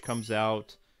 2, which comes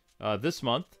out this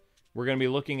month. We're going to be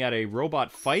looking at a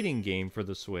robot fighting game for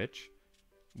the Switch,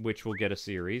 which will get a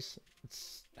series.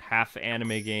 It's half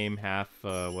anime game, half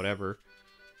whatever.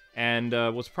 And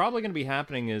what's probably going to be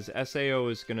happening is SAO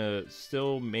is going to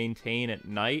still maintain at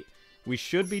night. We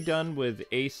should be done with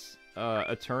Ace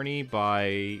Attorney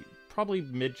by probably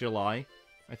mid-July,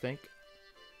 I think.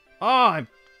 Oh, I'm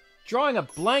drawing a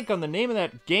blank on the name of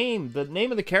that game. The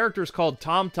name of the character is called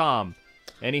Tom Tom,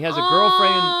 and he has a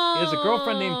girlfriend. He has a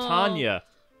girlfriend named Tanya.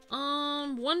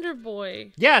 Wonder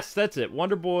Boy. Yes, that's it.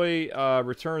 Wonder Boy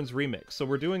Returns Remix. So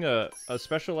we're doing a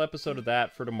special episode of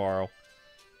that for tomorrow.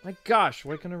 My gosh,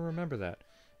 why can't I remember that?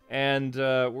 And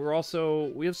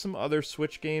we have some other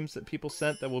Switch games that people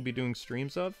sent that we'll be doing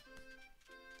streams of.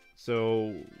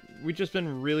 So we've just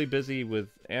been really busy with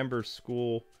Amber's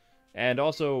school. And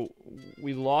also,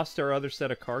 we lost our other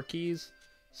set of car keys.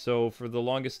 So for the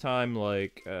longest time,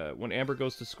 like, when Amber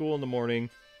goes to school in the morning,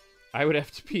 I would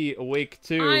have to be awake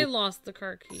too. I lost the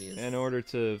car keys. In order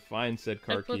to find said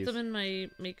car keys. I put them in my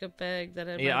makeup bag that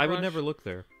had yeah, I would never look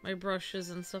there. My brushes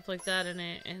and stuff like that in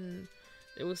it. And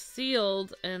it was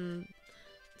sealed, and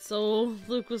so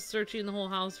Luke was searching the whole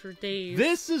house for days.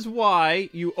 This is why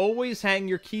you always hang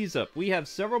your keys up. We have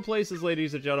several places,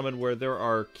 ladies and gentlemen, where there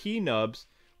are key nubs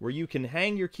where you can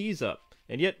hang your keys up.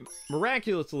 And yet,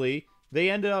 miraculously, they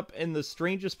ended up in the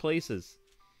strangest places.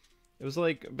 It was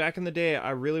like, back in the day, I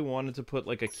really wanted to put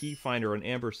like a key finder on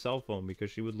Amber's cell phone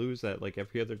because she would lose that like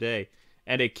every other day.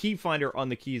 And a key finder on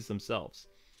the keys themselves.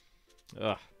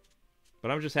 Ugh.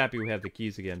 But I'm just happy we have the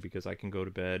keys again because I can go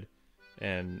to bed.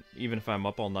 And even if I'm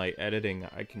up all night editing,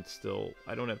 I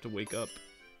don't have to wake up.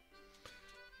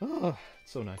 Oh,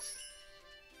 it's so nice.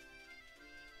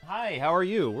 Hi, how are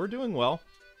you? We're doing well.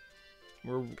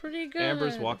 We're pretty good.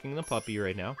 Amber's walking the puppy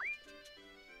right now.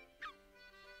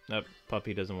 That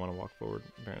puppy doesn't want to walk forward,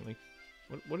 apparently.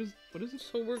 What is it?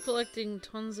 So we're collecting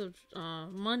tons of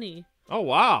money. Oh,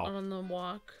 wow. On the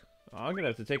walk. I'm going to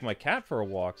have to take my cat for a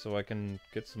walk so I can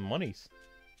get some monies.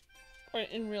 Or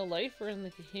in real life or in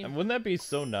the game? And wouldn't that be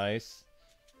so nice?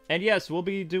 And yes, we'll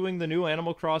be doing the new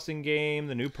Animal Crossing game,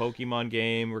 the new Pokemon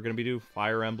game. We're going to be doing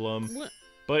Fire Emblem. What?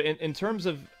 But in terms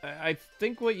of, I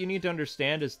think what you need to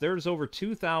understand is there's over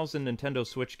 2,000 Nintendo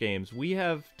Switch games. We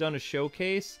have done a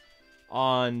showcase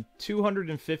on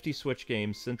 250 Switch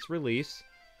games since release.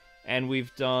 And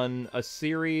we've done a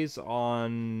series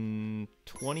on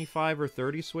 25 or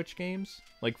 30 Switch games.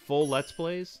 Like full Let's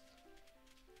Plays.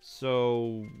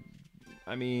 So,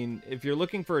 I mean, if you're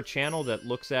looking for a channel that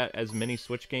looks at as many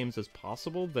Switch games as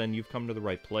possible, then you've come to the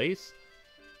right place.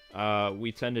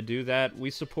 We tend to do that.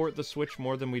 We support the Switch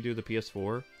more than we do the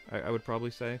PS4, I would probably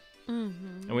say.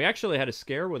 Mm-hmm. And we actually had a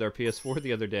scare with our PS4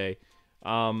 the other day.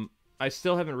 I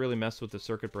still haven't really messed with the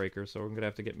circuit breaker, so we're going to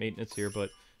have to get maintenance here. But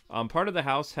part of the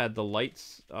house had the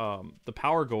lights, the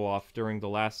power go off during the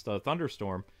last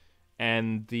thunderstorm.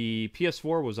 And the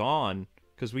PS4 was on,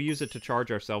 because we use it to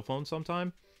charge our cell phone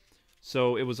sometime.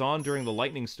 So it was on during the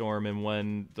lightning storm, and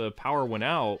when the power went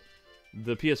out,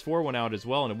 the PS4 went out as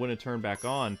well, and it wouldn't turn back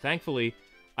on. Thankfully,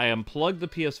 I unplugged the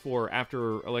PS4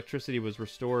 after electricity was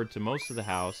restored to most of the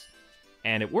house,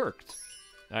 and it worked.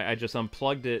 I just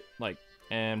unplugged it,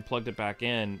 and plugged it back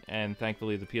in, and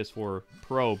thankfully the PS4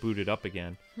 Pro booted up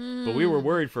again. But we were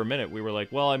worried for a minute. We were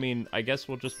like, well, I mean, I guess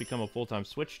we'll just become a full-time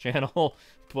Switch channel.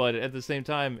 But at the same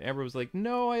time, Amber was like,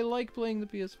 no, I like playing the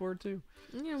PS4 too.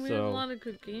 Yeah, we have a lot of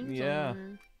good games on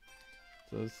there.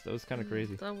 So that was kind of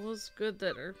crazy. That was good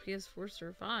that our PS4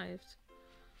 survived.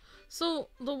 So,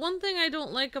 the one thing I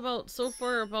don't like about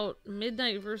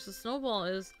Midnight versus Snowball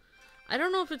is, I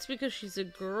don't know if it's because she's a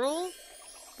girl,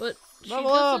 but she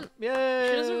doesn't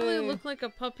really look like a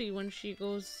puppy when she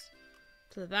goes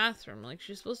to the bathroom. Like,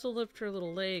 she's supposed to lift her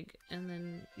little leg and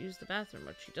then use the bathroom,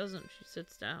 but she doesn't. She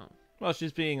sits down. Well,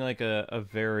 she's being like a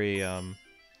very,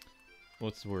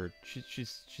 what's the word?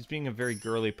 She's being a very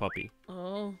girly puppy.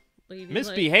 Oh, lady.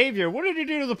 Misbehavior! What did you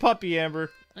do to the puppy, Amber?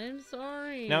 I'm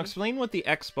sorry. Now explain what the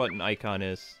X button icon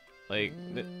is. Like,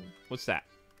 what's that?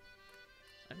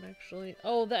 I'm actually...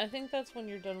 Oh, I think that's when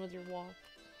you're done with your walk.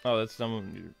 Oh, that's done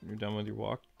when you're done with your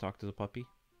walk? Talk to the puppy?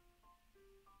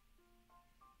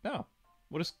 No.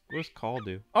 What does call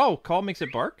do? Oh, call makes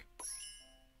it bark?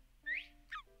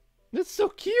 That's so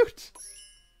cute!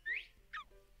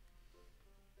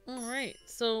 Alright,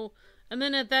 so... And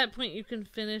then at that point you can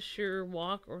finish your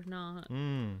walk or not.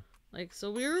 Like,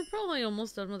 so we were probably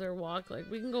almost done with our walk.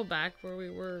 Like, we can go back where we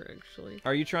were, actually.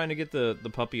 Are you trying to get the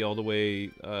puppy all the way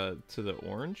to the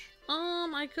orange?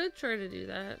 I could try to do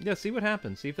that. Yeah, see what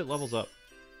happens. See if it levels up.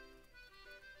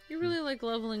 You really like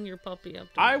leveling your puppy up.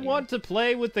 I want to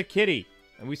play with the kitty.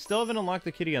 And we still haven't unlocked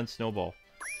the kitty on Snowball.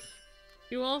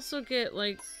 You also get,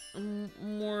 like,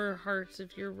 more hearts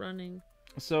if you're running.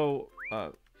 So,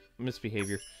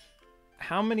 misbehavior.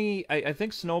 How many... I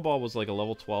think Snowball was like a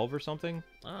level 12 or something.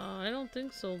 I don't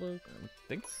think so, Luke.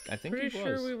 I think Pretty he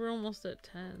was. sure we were almost at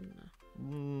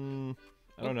 10.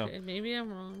 I don't know. Maybe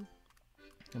I'm wrong.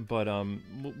 But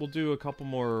we'll do a couple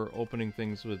more opening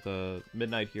things with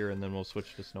Midnight here, and then we'll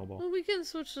switch to Snowball. Well, we can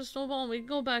switch to Snowball, and we can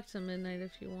go back to Midnight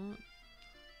if you want.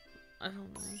 I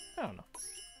don't know.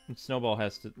 And Snowball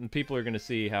has to... And people are going to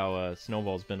see how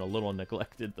Snowball's been a little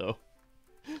neglected, though.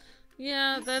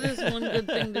 Yeah, that is one good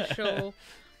thing to show.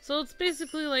 So it's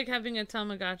basically like having a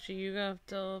Tamagotchi. You have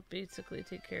to basically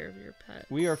take care of your pet.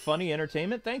 We are funny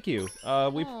entertainment. Thank you.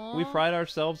 We pride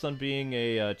ourselves on being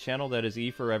a channel that is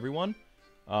E for everyone.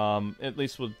 At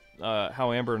least with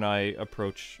how Amber and I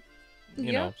approach,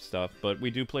 you know, stuff. But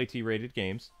we do play T-rated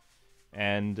games.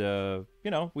 And, you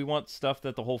know, we want stuff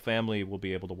that the whole family will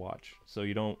be able to watch. So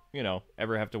you don't, you know,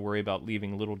 ever have to worry about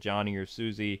leaving little Johnny or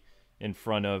Susie in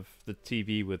front of the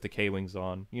TV with the K-Wings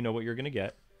on. You know what you're going to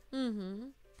get. Mm-hmm.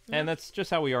 And that's just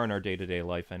how we are in our day-to-day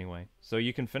life anyway. So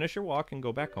you can finish your walk and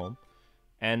go back home.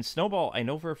 And Snowball, I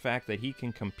know for a fact that he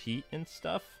can compete in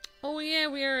stuff. Oh, yeah,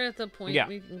 we are at the point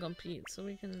we can compete, so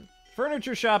we can...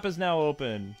 Furniture shop is now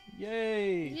open.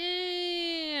 Yay!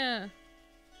 Yeah!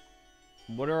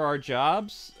 What are our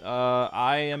jobs?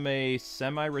 I am a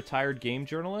semi-retired game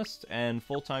journalist and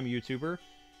full-time YouTuber.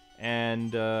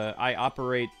 And I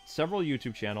operate several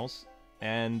YouTube channels.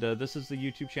 And this is the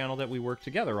YouTube channel that we work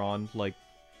together on, like,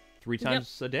 3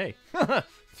 times a day.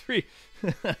 3.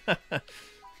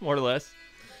 More or less.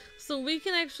 So we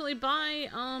can actually buy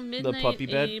Midnight the puppy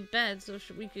bed. A bed. So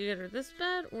should we get her this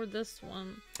bed or this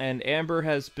one? And Amber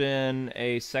has been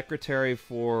a secretary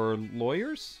for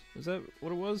lawyers. Is that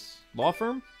what it was? Law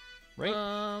firm, right?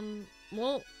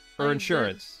 Well, or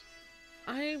insurance.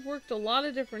 I worked a lot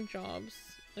of different jobs.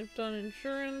 I've done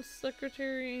insurance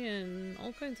secretary and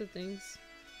all kinds of things.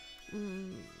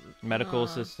 Medical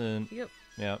assistant. Yep.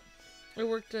 Yep. I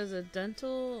worked as a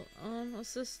dental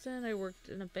assistant. I worked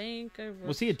in a bank.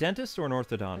 Was he a dentist or an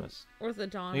orthodontist?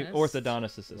 Orthodontist.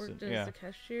 Orthodontist assistant. Worked as a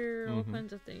cashier, all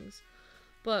kinds of things.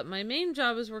 But my main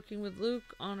job is working with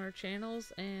Luke on our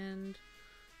channels, and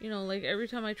you know, like every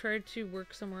time I try to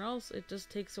work somewhere else, it just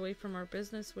takes away from our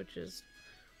business, which is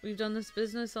we've done this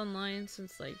business online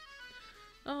since like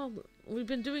we've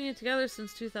been doing it together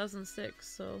since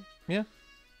 2006. So yeah.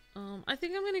 I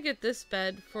think I'm gonna get this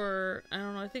bed for I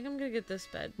don't know. I think I'm gonna get this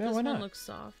bed. Yeah, this why one not? looks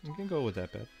soft. You can go with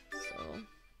that bed. So.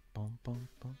 Bum, bum,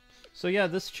 bum. So yeah,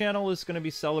 this channel is going to be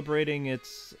celebrating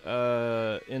its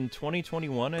in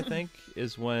 2021, I think,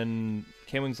 is when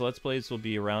K-Wings Let's Plays will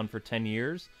be around for 10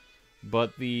 years.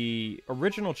 But the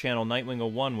original channel, Nightwing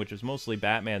 01, which is mostly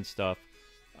Batman stuff,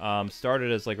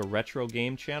 started as like a retro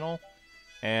game channel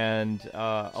and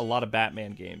a lot of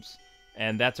Batman games.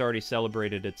 And that's already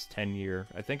celebrated its 10-year.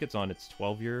 I think it's on its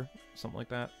 12-year, something like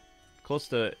that. Close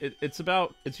to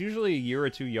it's usually a year or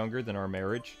two younger than our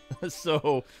marriage.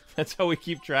 So that's how we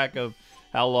keep track of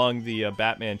how long the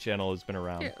Batman channel has been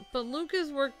around. Yeah, but Luke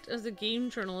has worked as a game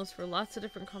journalist for lots of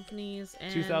different companies,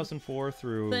 and 2004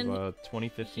 through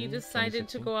 2015. He decided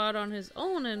to go out on his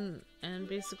own and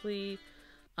basically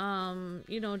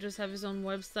you know, just have his own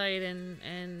website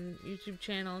and YouTube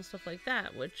channel and stuff like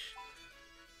that, which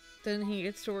then he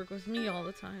gets to work with me all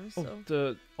the time.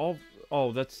 So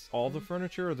that's all the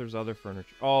furniture, or there's other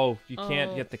furniture? Oh, you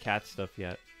can't get the cat stuff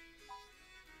yet.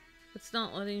 It's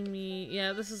not letting me.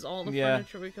 Yeah, this is all the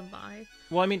furniture we can buy.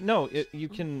 Well, I mean, no, you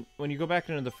can when you go back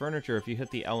into the furniture, if you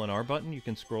hit the L and R button, you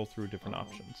can scroll through different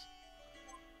options.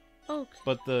 Okay.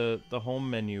 But the home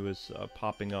menu is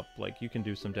popping up. Like you can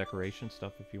do some decoration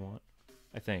stuff if you want.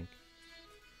 I think.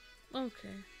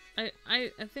 Okay.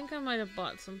 I think I might have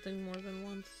bought something more than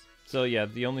once. So yeah,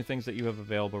 the only things that you have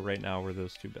available right now were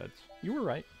those 2 beds. You were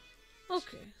right.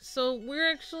 Okay, so we're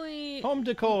actually home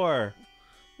decor.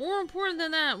 More important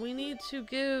than that, we need to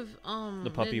give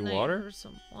the puppy Midnight water.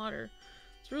 Some water.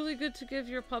 It's really good to give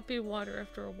your puppy water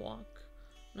after a walk,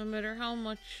 no matter how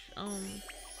much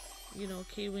you know,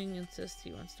 K-Wing insists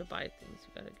he wants to buy things.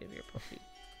 You gotta give your puppy.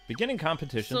 Beginning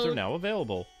competitions are now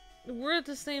available. we're at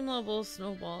the same level as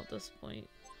Snowball at this point.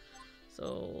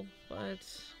 So,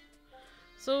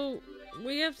 so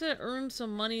we have to earn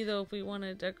some money though if we want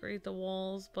to decorate the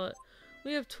walls, but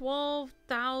we have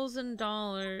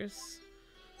 $12,000.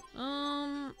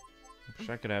 Wish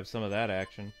I could have some of that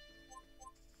action.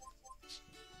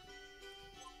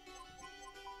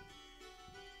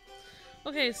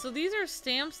 Okay, so these are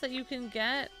stamps that you can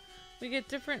get. We get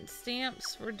different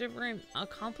stamps for different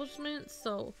accomplishments.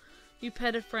 So you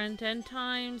pet a friend 10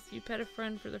 times, you pet a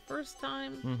friend for the first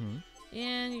time,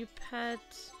 and you pet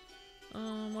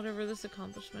whatever this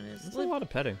accomplishment is. That's a lot of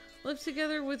petting. Live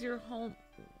together with your home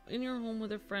in your home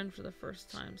with a friend for the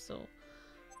first time. So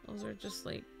those are just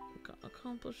like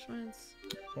accomplishments.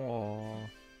 Aww.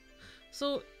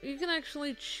 So you can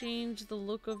actually change the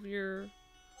look of your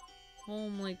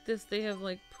home like this. They have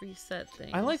like preset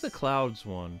things. I like the clouds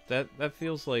one. That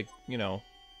feels like, you know,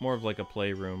 more of like a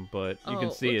playroom, but you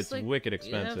can see it's like wicked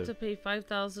expensive. You have to pay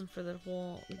 $5,000 for the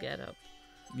whole getup.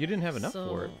 You didn't have enough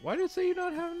for it. Why did it say you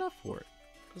don't have enough for it?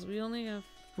 Because we only have...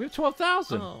 We have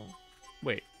 12,000. Oh.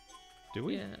 Wait. Do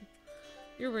we? Yeah.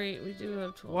 You're right. We do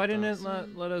have 12,000. Why didn't it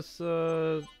let us,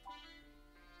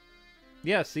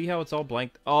 Yeah, see how it's all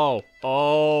blanked? Oh.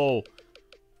 Oh.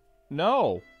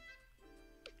 No.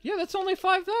 Yeah, that's only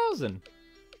 5,000.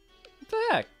 What the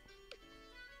heck?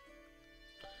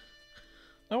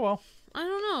 Oh, well. I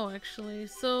don't know, actually.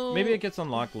 So... Maybe it gets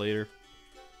unlocked later.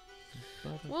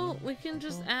 Well, we can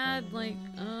just add, like,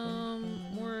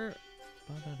 more...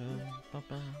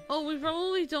 Oh, we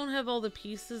probably don't have all the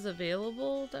pieces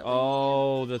available.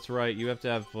 Oh, that's right. You have to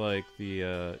have, like,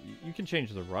 the, You can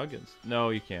change the rug.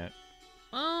 No, you can't.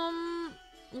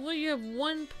 Well, you have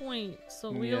 1 point,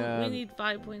 so we need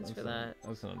 5 points for that.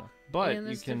 That's not enough. But and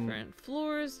there's different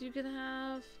floors you can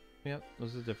have. Yep,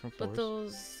 those are different floors. But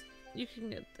those... You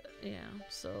can get...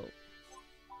 so...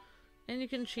 And you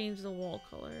can change the wall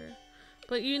color.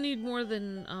 But you need more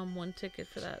than 1 ticket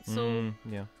for that. So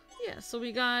yeah. Yeah, so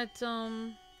we got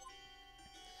I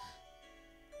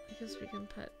guess we can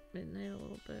pet Midnight a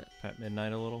little bit. Pet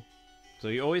Midnight a little. So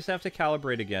you always have to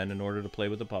calibrate again in order to play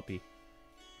with the puppy.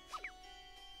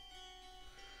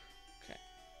 Okay.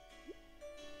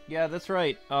 Yeah, that's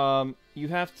right. You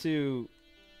have to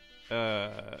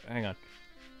hang on.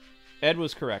 Ed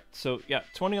was correct. So yeah,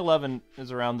 2011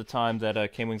 is around the time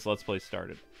that K-Wing's Let's Play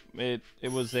started. It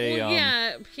was a well,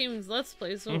 yeah, K-Wing's Let's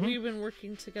Play. So we've been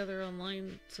working together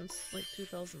online since like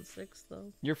 2006,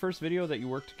 though. Your first video that you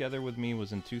worked together with me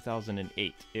was in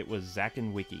 2008. It was Zack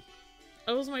and Wiki.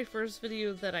 That was my first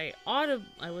video that I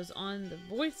was on the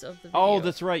voice of the video. Oh,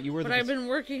 that's right. You were. But I've been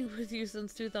working with you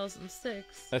since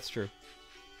 2006. That's true.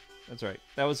 That's right.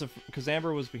 That was because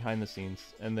Amber was behind the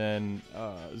scenes, and then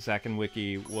Zack and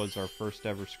Wiki was our first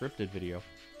ever scripted video.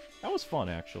 That was fun,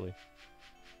 actually.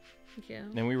 Yeah.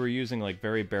 And we were using like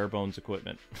very bare bones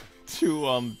equipment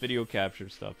to video capture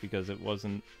stuff because it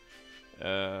wasn't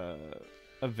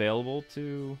available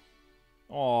to.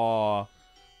 Aww.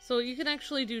 So you can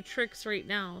actually do tricks right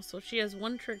now. So she has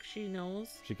 1 trick she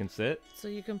knows. She can sit. So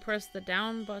you can press the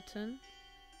down button.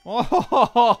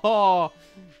 Oh.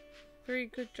 Very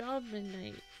good job,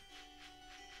 Midnight.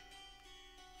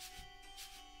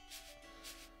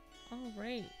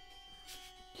 Alright.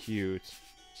 Cute.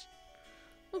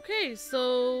 Okay,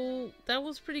 so that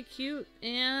was pretty cute,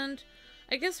 and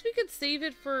I guess we could save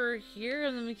it for here,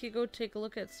 and then we could go take a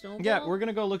look at Snowball. Yeah, we're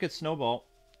gonna go look at Snowball,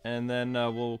 and then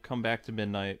we'll come back to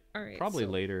Midnight. Alright, probably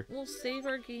so later. We'll save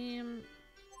our game.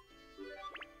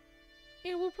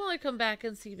 Yeah, we'll probably come back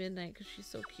and see Midnight, because she's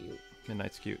so cute.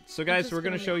 Midnight's cute. So guys, we're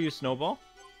gonna show you Snowball.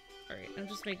 Alright, I'm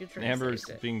just making sure Amber's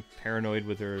being paranoid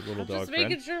with her little dog friend. Just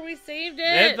making sure we saved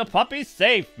it! The puppy's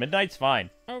safe! Midnight's fine.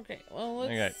 Okay, well,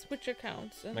 let's switch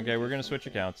accounts. Okay, we're gonna switch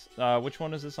accounts. Which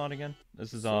one is this on again?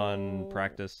 This is on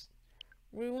practice.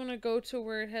 We want to go to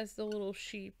where it has the little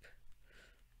sheep.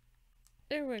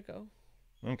 There we go.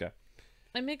 Okay.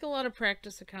 I make a lot of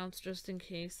practice accounts just in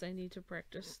case I need to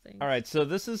practice things. Alright, so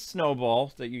this is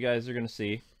Snowball that you guys are gonna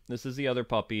see. This is the other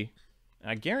puppy.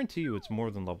 I guarantee you it's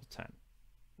more than level 10.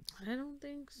 I don't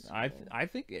think so. I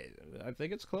think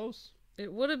it's close.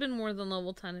 It would have been more than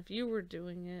level 10 if you were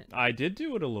doing it. I did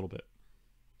do it a little bit.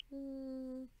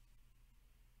 Mm.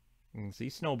 You can see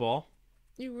Snowball.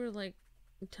 You were like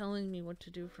telling me what to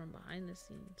do from behind the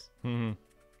scenes.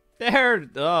 There.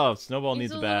 Oh, Snowball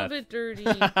needs a bath. He's a little bit dirty.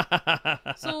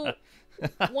 So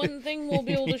one thing we'll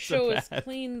be able to show is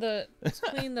clean the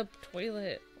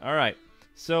toilet. All right.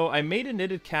 So I made a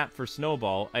knitted cap for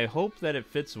Snowball. I hope that it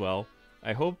fits well.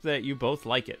 I hope that you both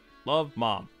like it. Love,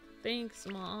 Mom. Thanks,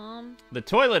 Mom. The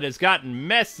toilet has gotten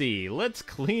messy. Let's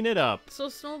clean it up. So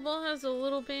Snowball has a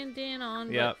little bandana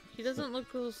on, but he doesn't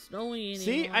look so snowy anymore.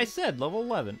 See, I said level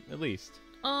 11, at least.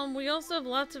 We also have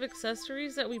lots of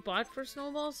accessories that we bought for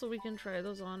Snowball, so we can try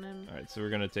those on him. Alright, so we're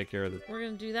gonna take care of the... We're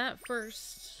gonna do that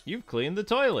first. You've cleaned the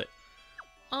toilet.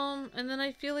 And then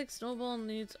I feel like Snowball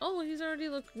needs... Oh, he's already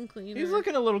looking cleaner. He's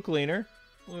looking a little cleaner.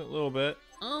 A little bit.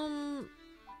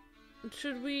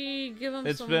 Should we give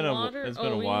him some water? It's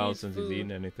been a while since he's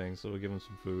eaten anything, so we'll give him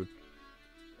some food.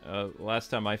 Last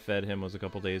time I fed him was a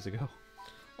couple days ago.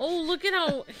 Oh, look at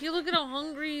how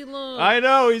hungry he looks. I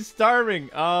know, he's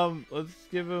starving. Let's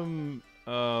give him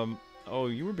oh,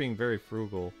 you were being very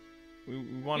frugal. We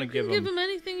want to give him... You can give him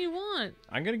anything you want.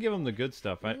 I'm going to give him the good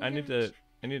stuff. I need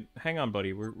hang on,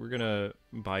 buddy. We're going to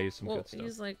buy you some good stuff.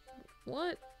 He's like,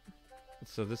 "What?"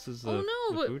 So this is the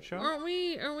food shop? Aren't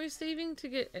we saving to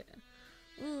get...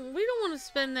 we don't want to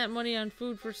spend that money on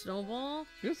food for Snowball.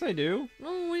 Yes, I do.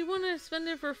 No, we want to spend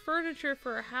it for furniture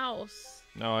for a house.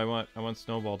 No, I want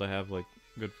Snowball to have like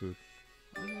good food.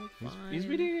 Oh, he's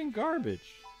been eating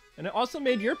garbage. And it also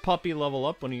made your puppy level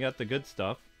up when he got the good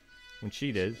stuff. When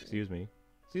she did, excuse me.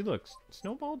 See, look,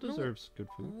 Snowball deserves good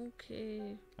food.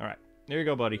 Okay. All right, there you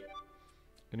go, buddy.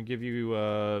 Gonna give you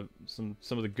some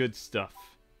of the good stuff.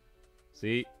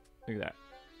 See, look at that.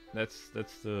 That's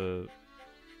the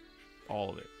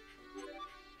all of it.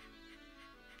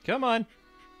 Come on.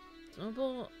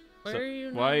 Snowball, why are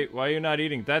you? Why are you not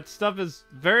eating? That stuff is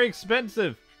very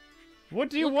expensive. What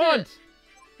do you want?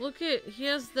 Look at he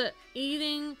has the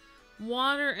eating,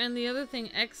 water, and the other thing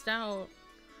X'd out.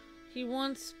 He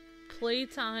wants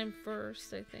playtime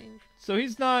first, I think. So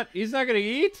he's not gonna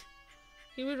eat?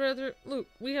 He would rather look.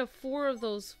 We have 4 of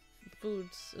those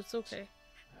foods. It's okay.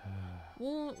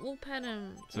 We'll pet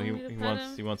him. So he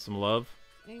wants some love.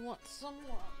 He wants some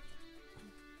love.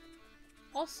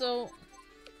 Also,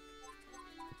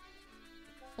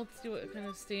 let's see what kind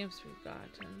of stamps we've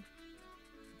gotten.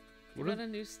 We got a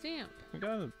new stamp. We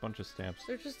got a bunch of stamps.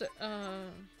 They're just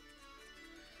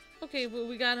okay, well,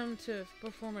 we got him to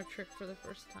perform a trick for the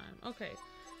first time. Okay,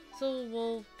 so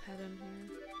we'll pet him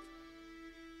here.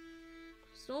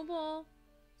 Snowball.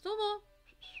 Snowball.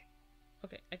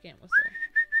 Okay, I can't whistle.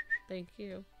 Thank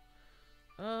you.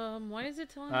 Why is it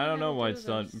telling me? I don't know why it's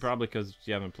done. Probably because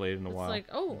you haven't played in a while. It's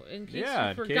like, oh, in case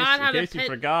you forgot how to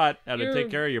take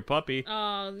care of your puppy.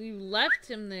 You left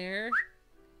him there.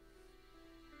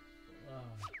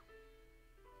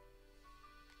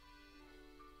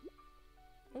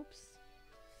 Oops.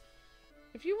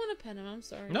 If you want to pet him, I'm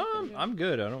sorry. No, I'm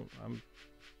good.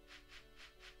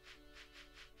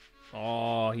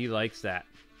 Oh, he likes that.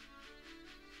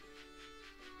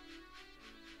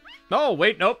 Oh,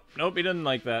 wait, nope, he doesn't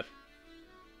like that.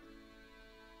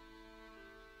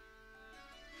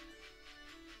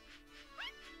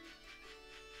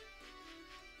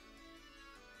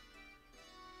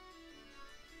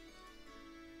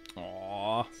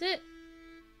 Aww. Sit.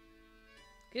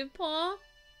 Give paw.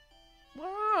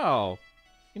 Wow.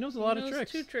 He knows a lot of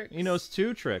tricks. 2 tricks. He knows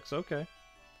 2 tricks. Okay.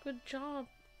 Good job.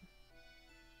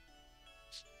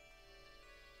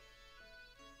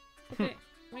 Okay,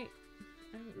 wait.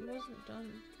 I wasn't done.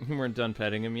 You weren't done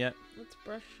petting him yet? Let's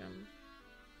brush him.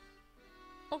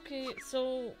 Okay,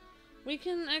 so we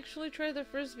can actually try the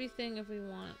frisbee thing if we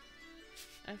want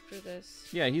after this.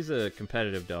 Yeah, he's a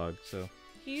competitive dog, so...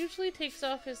 He usually takes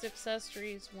off his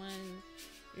accessories when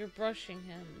you're brushing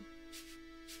him.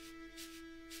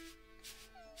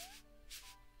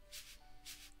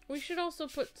 We should also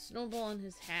put Snowball in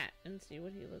his hat and see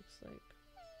what he looks like.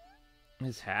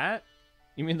 His hat?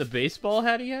 You mean the baseball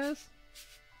hat he has?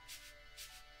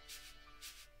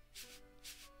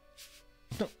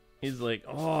 He's like,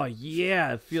 oh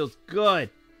yeah, it feels good.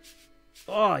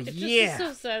 Oh yeah. It's just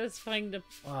so satisfying to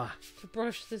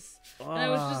brush this. And I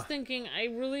was just thinking, I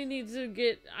really need to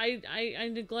get. I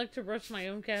neglect to brush my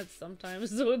own cats sometimes,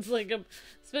 so it's like I'm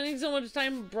spending so much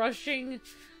time brushing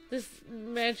this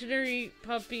imaginary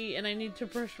puppy, and I need to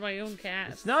brush my own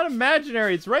cat. It's not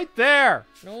imaginary. It's right there.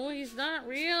 No, he's not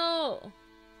real.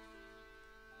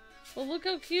 Well, look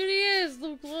how cute he is.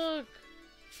 Look. So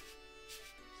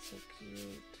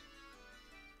cute.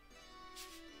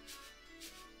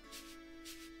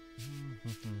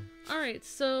 Alright,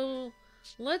 so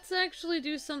let's actually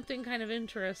do something kind of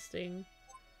interesting.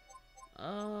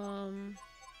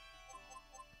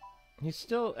 He's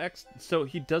still so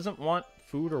he doesn't want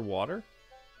food or water?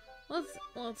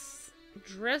 Let's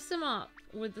dress him up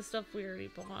with the stuff we already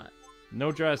bought.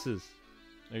 No dresses.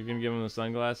 Are you gonna give him the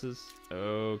sunglasses?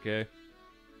 Okay.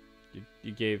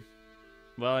 You gave...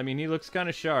 Well, I mean, he looks kind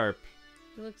of sharp.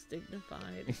 He looks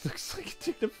dignified. He looks like a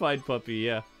dignified puppy,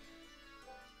 yeah.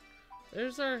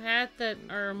 There's our hat that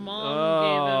our mom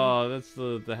gave him. Oh, that's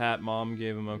the hat mom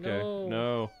gave him. Okay.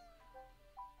 No.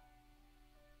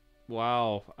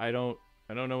 Wow. I don't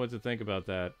know what to think about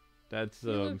that. That's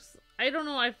I don't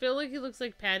know. I feel like he looks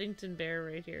like Paddington Bear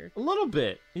right here. A little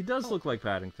bit. He does look like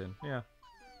Paddington. Yeah.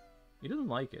 He doesn't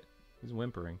like it. He's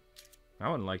whimpering. I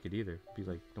wouldn't like it either. Be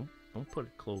like, don't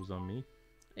put clothes on me.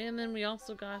 And then we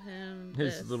also got him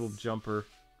his little jumper.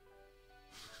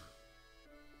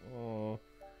 Oh.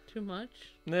 Too much?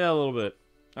 Yeah, a little bit.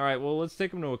 All right, well, let's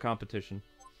take him to a competition.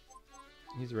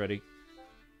 He's ready.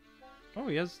 Oh,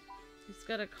 he's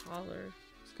got a collar.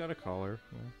 He's got a collar.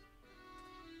 Yeah.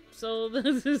 So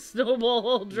this is Snowball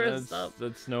all dressed up.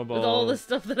 That's Snowball. With all the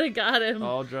stuff that I got him.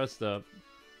 All dressed up.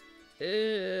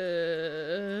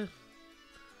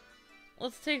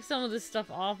 Let's take some of this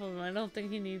stuff off of him. I don't think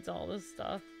he needs all this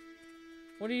stuff.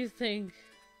 What do you think?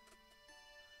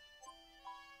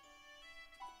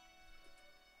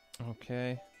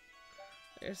 Okay.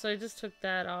 There, so I just took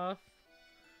that off.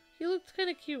 He looked kind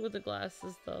of cute with the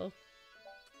glasses, though.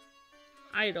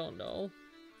 I don't know.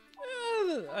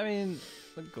 I mean,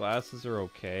 the glasses are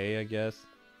okay, I guess.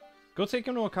 Go take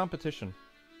him to a competition.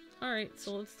 Alright,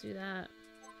 so let's do that.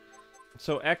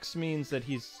 So X means that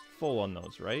he's full on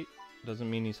those, right? Doesn't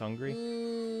mean he's hungry?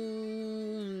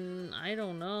 I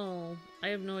don't know. I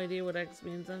have no idea what X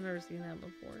means. I've never seen that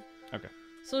before. Okay.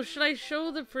 So should I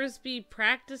show the Frisbee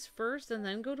practice first and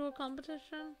then go to a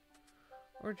competition?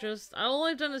 Or just... all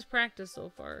I've done is practice so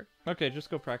far. Okay, just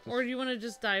go practice. Or do you want to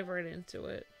just dive right into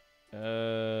it?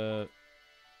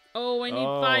 Oh, I need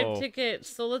 5 tickets,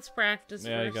 so let's practice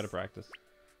Yeah, first. you gotta practice.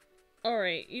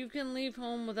 Alright, you can leave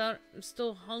home without...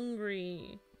 still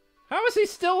hungry. How is he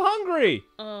still hungry?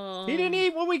 He didn't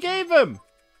eat what we gave him!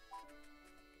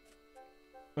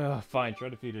 Fine, try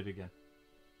to feed it again.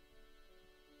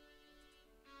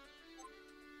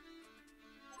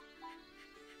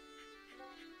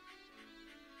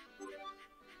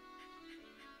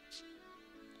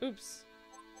 Oops.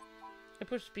 I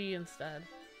pushed B instead.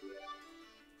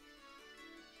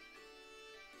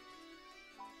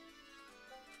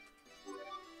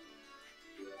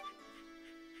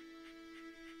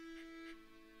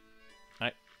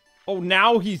 Oh,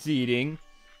 now he's eating.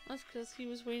 That's because he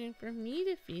was waiting for me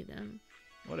to feed him.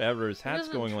 Whatever, his hat's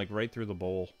going like right through the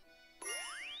bowl.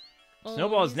 Oh,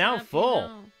 Snowball is now full.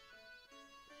 Now.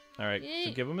 Alright,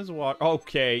 so give him his water.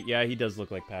 Okay, yeah, he does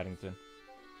look like Paddington.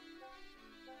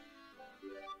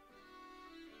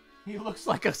 He looks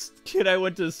like a kid I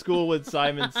went to school with,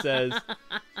 Simon says.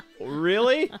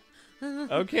 Really?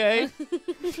 Okay.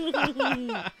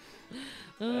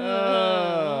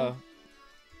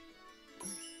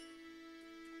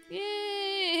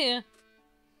 Yeah.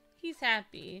 He's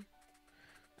happy.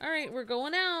 Alright, we're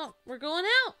going out. We're going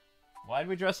out. Why'd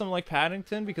we dress him like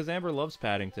Paddington? Because Amber loves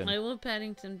Paddington. I love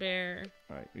Paddington Bear.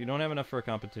 Alright, you don't have enough for a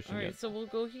competition yet. Alright, so we'll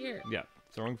go here. Yeah,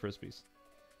 throwing frisbees.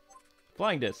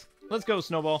 Flying disc. Let's go,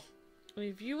 Snowball.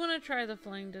 If you want to try the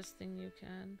flying disc thing, you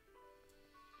can.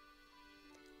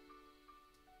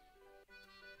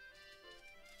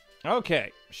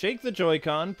 Okay, shake the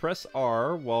Joy-Con, press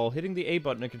R while hitting the A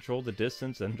button to control the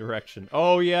distance and direction.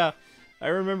 Oh yeah, I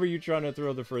remember you trying to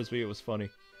throw the frisbee, it was funny.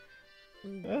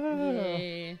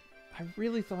 Yay. I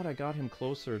really thought I got him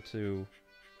closer to...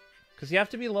 Because you have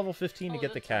to be level 15 to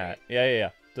get the cat. Right. Yeah.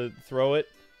 To throw it,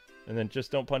 and then just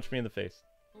don't punch me in the face.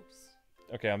 Oops.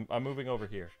 Okay, I'm moving over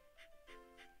here.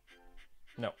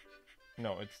 No,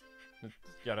 it's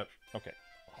gotta... Okay.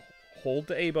 Hold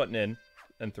the A button in,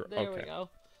 and throw... There we go.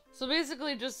 So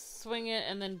basically just swing it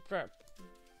and then press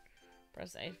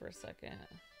A for a second.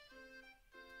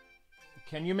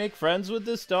 Can you make friends with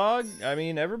this dog? I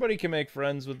mean, everybody can make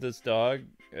friends with this dog.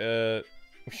 We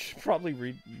should probably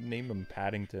rename him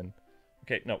Paddington.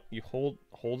 Okay, no, you hold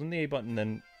in the A button,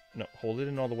 then... No, hold it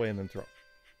in all the way and then throw.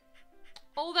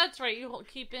 Oh, that's right. You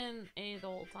keep in A the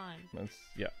whole time. That's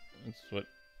what...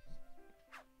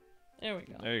 There we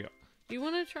go. There you go. Do you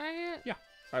want to try it? Yeah.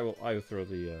 I will throw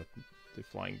the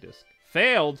flying disc.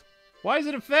 Failed? Why is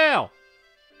it a fail?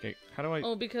 Okay, how do I...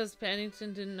 Oh, because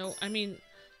Paddington didn't know... I mean,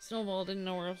 Snowball didn't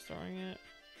know where I was throwing it.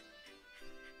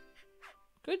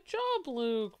 Good job,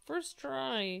 Luke. First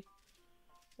try.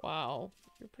 Wow.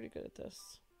 You're pretty good at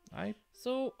this.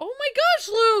 So, oh my gosh,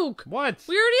 Luke! What?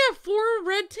 We already have 4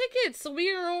 red tickets, so we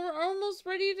are almost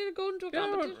ready to go into a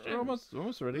competition. We're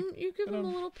almost ready. You give him a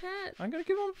little pat. I'm gonna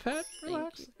give him a pat.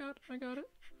 Relax. Thank you. I got it.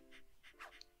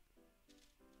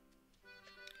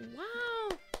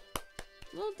 Wow.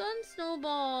 Well done,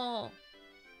 Snowball.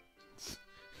 He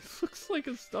looks like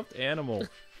a stuffed animal.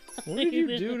 What did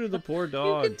you do to the poor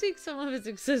dog? You can take some of his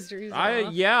accessories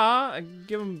off. Yeah, I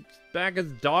give him back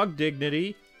his dog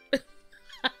dignity.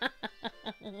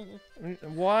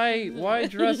 Why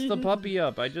dress the puppy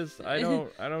up? I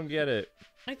don't get it.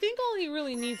 I think all he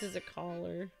really needs is a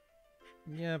collar.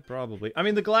 Yeah, probably. I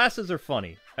mean, the glasses are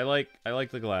funny. I like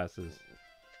the glasses.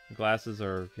 The glasses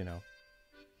are, you know,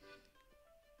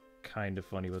 kind of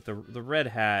funny, but the red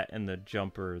hat and the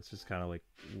jumper, it's just kind of like,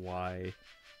 why?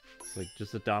 It's like,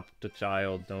 just adopt a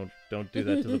child. Don't do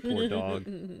that to the poor dog.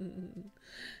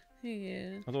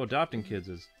 Yeah. Although adopting kids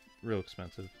is real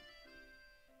expensive.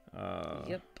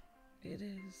 Yep, it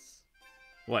is.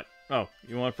 What? Oh,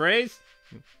 you want praise?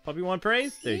 Puppy want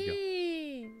praise? There you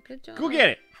go. Good job. Go get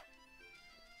it.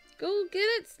 Go get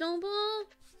it, Snowball.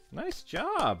 Nice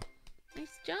job.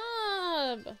 Nice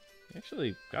job. You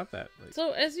actually got that. Like...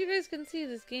 So, as you guys can see,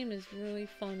 this game is really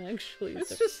fun, actually.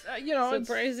 It's just, you know,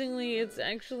 surprisingly, it's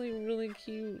actually really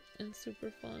cute and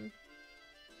super fun.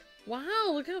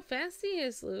 Wow, look how fast he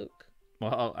is, Luke.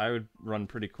 Well, I would run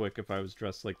pretty quick if I was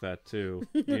dressed like that, too.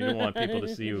 You don't want people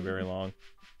to see you very long.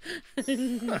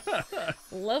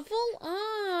 Level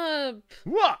up!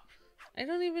 What? I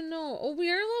don't even know. Oh,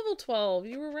 we are level 12.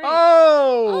 You were right.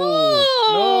 Oh!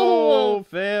 No!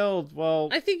 Failed. Well...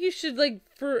 I think you should, like,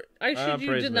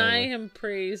 you deny him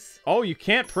praise. Oh, you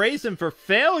can't praise him for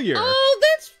failure! Oh,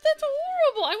 that's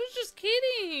horrible! I was just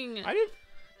kidding! I didn't...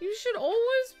 You should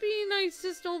always be nice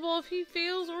to Snowball if he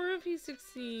fails or if he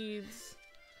succeeds.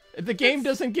 The game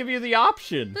doesn't give you the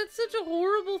option. That's such a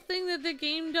horrible thing that the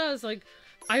game does. Like,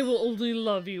 I will only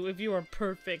love you if you are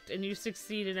perfect and you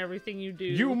succeed in everything you do.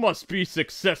 You must be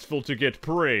successful to get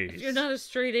praise. If you're not a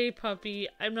straight A puppy,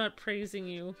 I'm not praising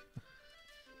you.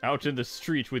 Out in the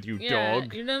street with you,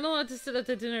 dog. You're not allowed to sit at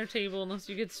the dinner table unless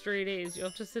you get straight A's. You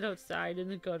have to sit outside in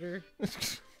the gutter.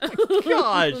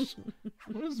 Gosh!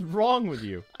 What is wrong with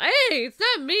you? Hey, it's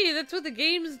not me. That's what the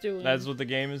game's doing. That's what the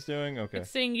game is doing? Okay.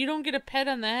 It's saying you don't get a pet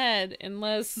on the head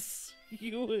unless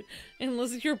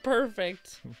you're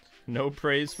perfect. No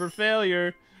praise for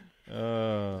failure.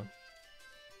 And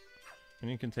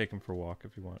you can take him for a walk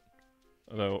if you want.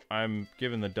 Although, I'm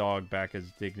giving the dog back his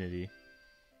dignity.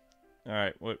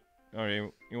 Alright, what?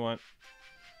 Alright, you want?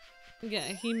 Yeah,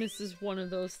 he misses one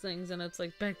of those things and it's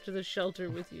like back to the shelter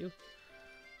with you.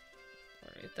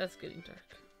 Alright, that's getting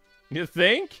dark. You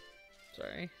think?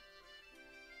 Sorry.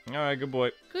 Alright, good boy.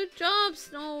 Good job,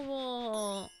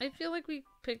 Snowball! I feel like we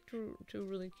picked two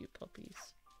really cute puppies.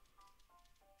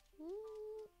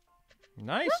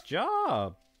 Nice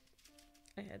job!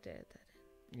 I had to add that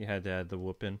in. You had to add the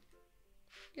whooping.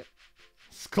 Yep.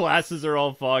 His glasses are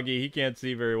all foggy. He can't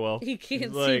see very well. He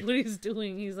can't see what he's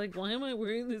doing. He's like, why am I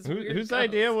wearing this weird Whose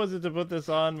idea was it to put this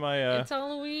on my, It's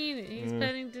Halloween. He's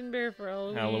Paddington Bear for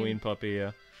Halloween. Halloween puppy,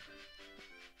 yeah.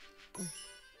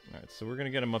 Alright, so we're gonna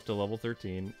get him up to level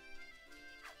 13.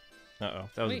 Uh-oh,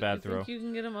 that was a bad throw. Think you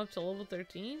can get him up to level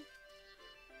 13?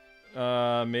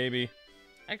 Maybe.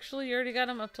 Actually, you already got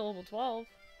him up to level 12.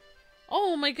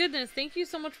 Oh my goodness, thank you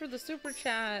so much for the super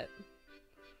chat.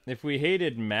 If we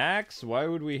hated Max, why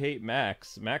would we hate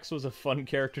Max? Max was a fun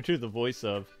character to the voice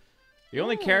of. The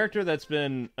only character that's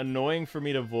been annoying for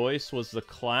me to voice was the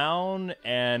clown,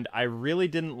 and I really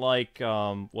didn't like,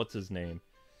 what's his name?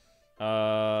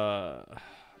 Not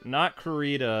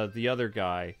Kurita, the other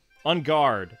guy.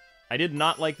 Unguard. I did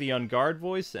not like the Unguard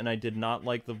voice, and I did not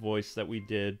like the voice that we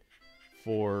did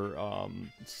for,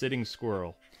 Sitting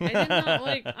Squirrel. I did not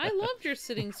like... I loved your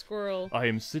Sitting Squirrel. I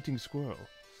am Sitting Squirrel.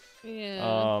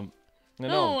 Yeah.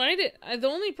 No, I did. The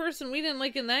only person we didn't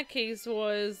like in that case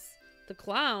was the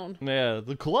clown. Yeah,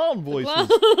 the clown voice. I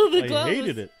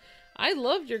hated it. I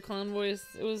loved your clown voice.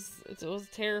 It was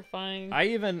terrifying.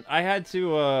 I had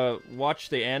to watch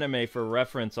the anime for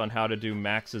reference on how to do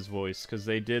Max's voice, because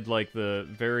they did like the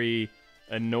very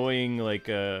annoying like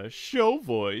show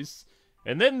voice,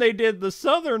 and then they did the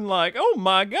southern like, oh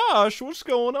my gosh, what's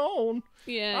going on?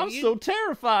 Yeah, I'm so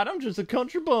terrified. I'm just a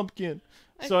country bumpkin.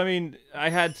 So, I mean, I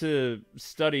had to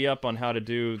study up on how to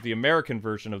do the American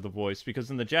version of the voice, because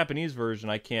in the Japanese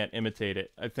version, I can't imitate it.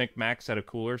 I think Max had a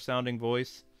cooler sounding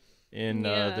voice in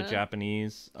the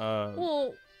Japanese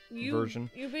version.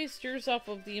 You based yours off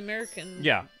of the American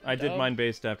Yeah, I dub. did mine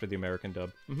based after the American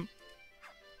dub.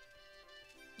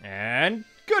 And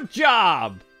good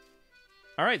job!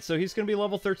 Alright, so he's going to be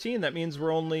level 13. That means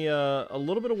we're only a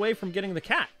little bit away from getting the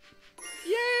cat.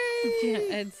 Yay! Yeah,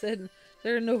 Ed said...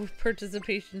 There are no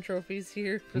participation trophies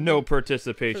here. No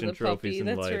participation trophies in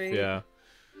life, right. yeah.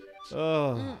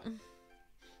 Oh.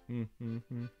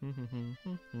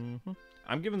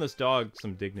 I'm giving this dog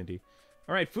some dignity.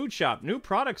 Alright, food shop. New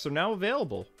products are now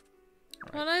available.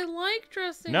 Right. But I like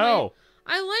dressing I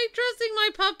like dressing my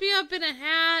puppy up in a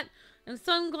hat and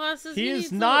sunglasses. He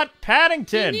is not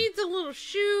Paddington! He needs a little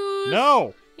shoes.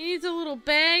 No! He needs a little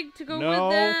bag to go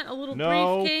with that. A little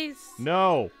briefcase.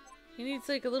 No. He needs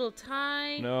like a little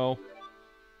tie. No.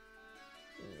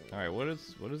 All right, what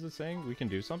is it saying? We can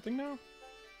do something now?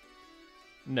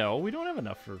 No, we don't have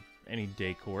enough for any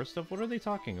decor stuff. What are they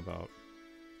talking about?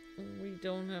 We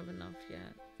don't have enough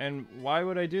yet. And why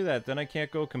would I do that? Then I can't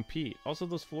go compete. Also,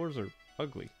 those floors are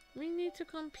ugly. We need to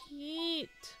compete.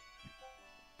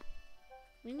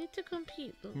 We need to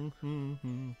compete.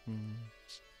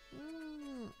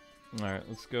 Alright,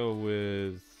 let's go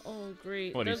with... Oh,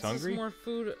 great. What, he's hungry? More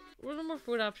food. What are more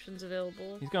food options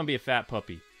available? He's gonna be a fat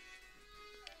puppy.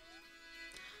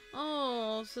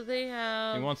 Oh, so they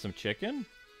have... You want some chicken?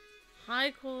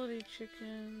 High quality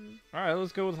chicken. Alright,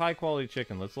 let's go with high quality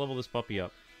chicken. Let's level this puppy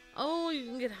up. Oh, you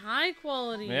can get high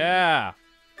quality. Yeah!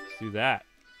 Let's do that.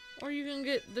 Or you can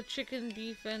get the chicken,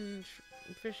 beef, and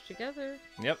fish together.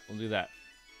 Yep, we'll do that.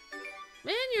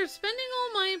 Man, you're spending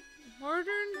all my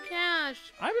hard-earned cash.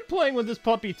 I've been playing with this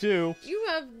puppy too. You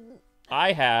have...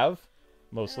 I have.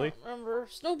 Mostly. I don't remember.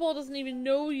 Snowball doesn't even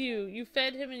know you. You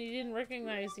fed him and he didn't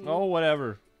recognize you. Oh,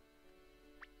 whatever.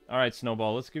 Alright,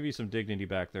 Snowball, let's give you some dignity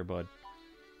back there, bud.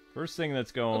 First thing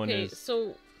that's going is...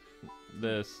 so...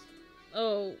 this.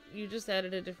 Oh, you just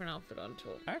added a different outfit onto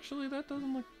it. Actually, that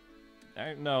doesn't look...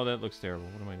 No, that looks terrible.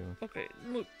 What am I doing? Okay,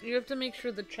 look, you have to make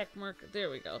sure the check mark... There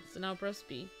we go. So now press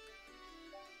B.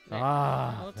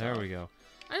 There we go.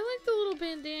 I like the little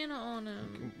bandana on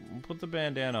him. We'll put the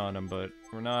bandana on him, but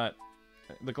we're not...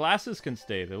 The glasses can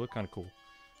stay. They look kind of cool.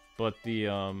 But the,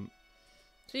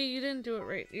 See, you didn't do it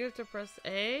right. You have to press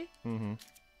A. Mm-hmm.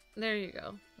 There you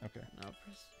go. Okay. Now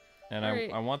press... And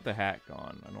I want the hat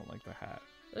gone. I don't like the hat.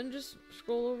 Then just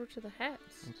scroll over to the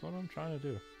hats. That's what I'm trying to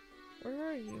do.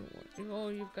 Where are you? Oh,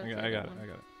 you've got I got it.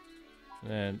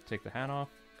 Then take the hat off.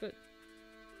 Good.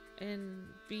 And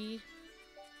B.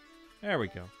 There we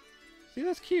go. See,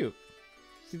 that's cute.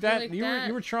 See that you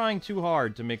were trying too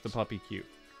hard to make the puppy cute.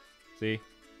 See?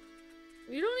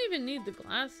 You don't even need the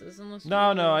glasses unless. No,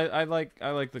 I like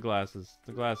the glasses.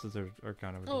 The glasses are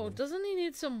kind of. Oh, doesn't he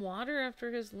need some water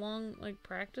after his long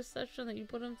practice session that you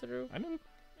put him through? I didn't.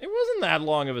 It wasn't that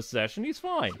long of a session. He's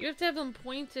fine. You have to have him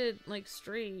pointed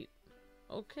straight.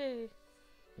 Okay.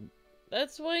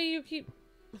 That's why you keep.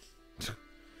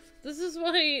 This is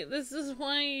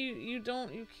why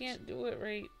you can't do it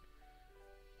right.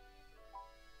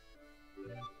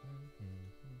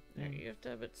 There, you have to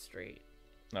have it straight.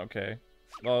 Okay.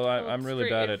 Well, I'm really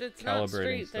bad at calibrating If it's not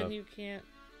straight, stuff. then you can't.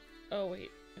 Oh wait,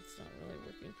 it's not really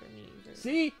working for me either.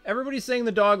 See, everybody's saying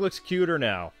the dog looks cuter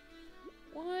now.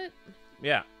 What?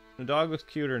 Yeah, the dog looks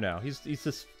cuter now. He's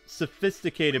a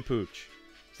sophisticated pooch.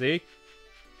 See?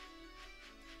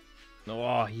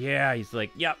 Oh yeah, he's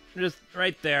like, yep, just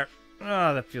right there.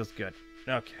 Oh, that feels good.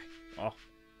 Okay. Oh.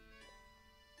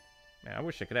 Man, I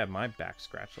wish I could have my back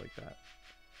scratched like that.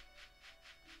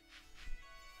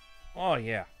 Oh,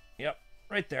 yeah. Yep.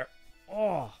 Right there.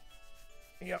 Oh.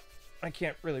 Yep. I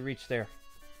can't really reach there.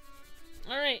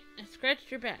 Alright, I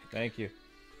scratched your back. Thank you.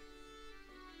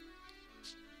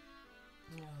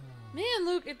 Man,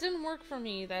 Luke, it didn't work for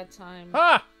me that time.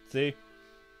 Ah! See?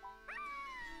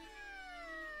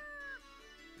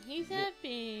 He's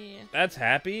happy. That's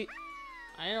happy?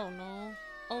 I don't know.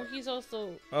 Oh, he's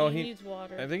also... Oh, he needs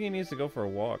water. I think he needs to go for a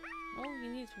walk. Oh, he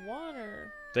needs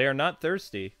water. They are not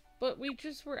thirsty. But we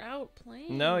just were out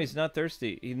playing. No, he's not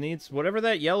thirsty. He needs... Whatever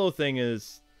that yellow thing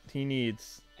is, he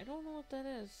needs... I don't know what that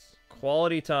is.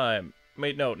 Quality time.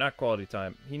 Wait, no, not quality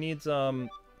time. He needs,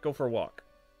 go for a walk.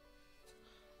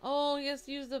 Oh, he has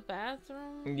to use the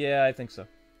bathroom? Yeah, I think so.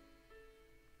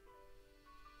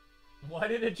 Why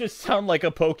did it just sound like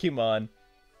a Pokemon?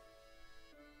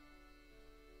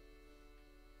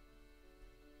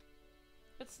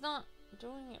 It's not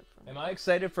doing it for me. Am I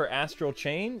excited for Astral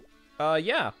Chain?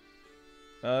 Yeah.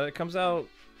 It comes out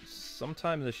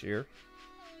sometime this year.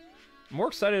 I'm more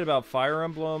excited about Fire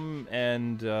Emblem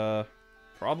and,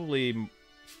 probably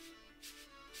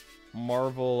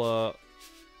Marvel,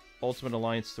 Ultimate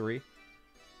Alliance 3.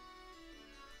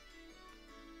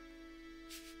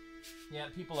 Yeah,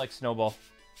 people like Snowball.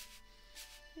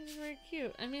 He's very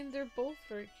cute. I mean, they're both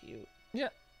very cute. Yeah.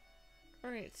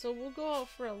 Alright, so we'll go out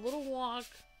for a little walk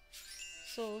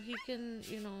so he can,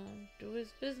 do his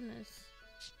business.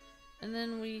 And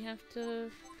then we have to...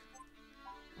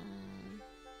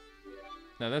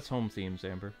 No, that's home themes,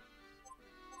 Amber.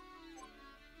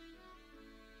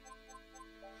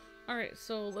 Alright,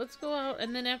 so let's go out,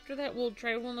 and then after that we'll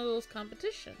try one of those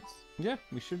competitions. Yeah,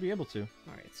 we should be able to.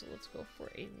 Alright, so let's go for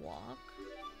a walk.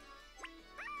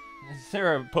 Is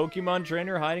there a Pokemon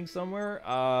trainer hiding somewhere?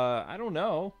 I don't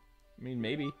know. I mean,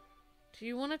 maybe. Do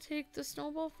you want to take the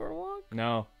Snowball for a walk?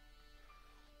 No.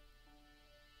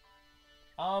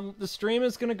 The stream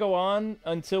is gonna go on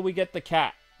until we get the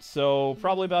cat. So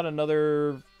probably about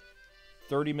another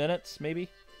 30 minutes, maybe.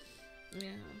 Yeah.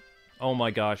 Oh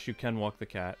my gosh, you can walk the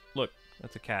cat. Look,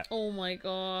 that's a cat. Oh my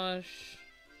gosh.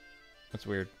 That's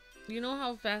weird. You know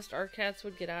how fast our cats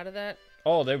would get out of that?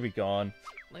 Oh, they'd be gone.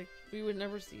 Like, we would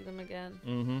never see them again.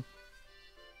 Mm-hmm.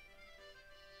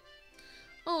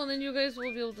 Oh, and then you guys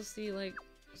will be able to see, like,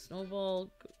 Snowball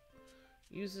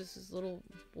uses his little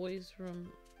boys'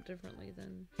 room differently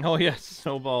than... Oh, yeah,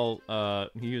 Snowball,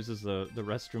 he uses the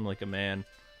restroom like a man.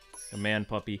 A man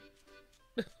puppy.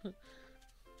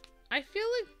 I feel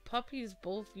like puppies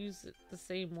both use it the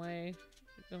same way.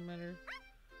 No matter...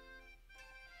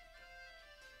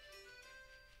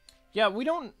 Yeah, we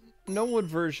don't know what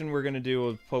version we're gonna do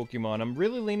of Pokemon. I'm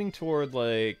really leaning toward,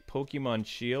 like, Pokemon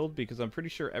Shield, because I'm pretty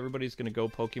sure everybody's gonna go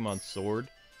Pokemon Sword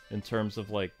in terms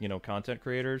of, like, you know, content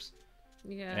creators.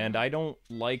 Yeah. And I don't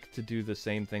like to do the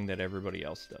same thing that everybody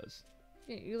else does.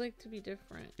 Yeah, you like to be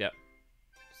different. Yep.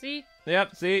 See?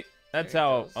 Yep, see? That's There it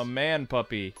how goes. a man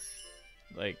puppy,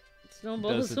 like...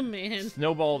 Snowball is a man.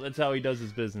 Snowball, that's how he does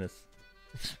his business.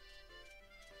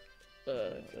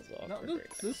 That's awkward right now.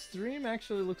 This stream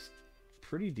actually looks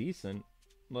pretty decent.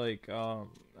 Like,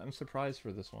 I'm surprised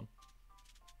for this one.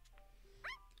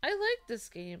 I like this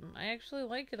game. I actually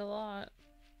like it a lot.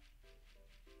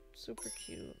 Super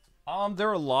cute. There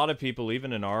are a lot of people,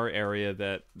 even in our area,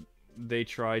 that they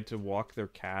tried to walk their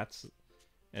cats,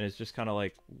 and it's just kind of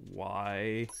like,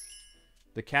 why?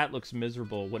 The cat looks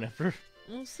miserable whenever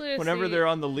Mostly whenever they're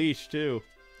on the leash, too.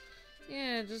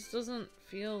 Yeah, it just doesn't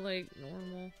feel like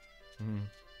normal. Mm.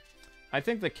 I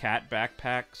think the cat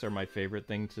backpacks are my favorite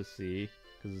thing to see,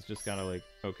 because it's just kind of like,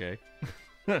 okay.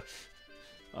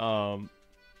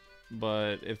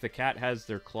 But if the cat has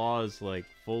their claws, like,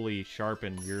 fully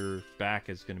sharpened, your back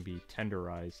is going to be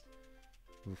tenderized.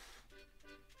 Oof.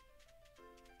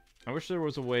 I wish there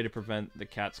was a way to prevent the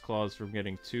cat's claws from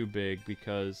getting too big,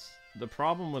 because the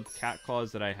problem with cat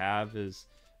claws that I have is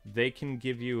they can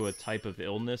give you a type of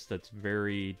illness that's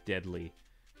very deadly,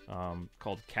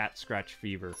 called cat scratch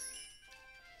fever.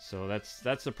 So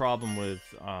that's the problem with,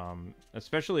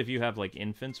 especially if you have, like,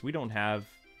 infants. We don't have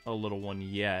a little one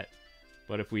yet,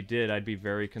 but if we did, I'd be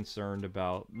very concerned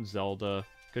about Zelda,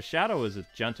 because Shadow is a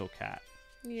gentle cat.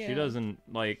 Yeah. She doesn't,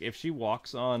 like, if she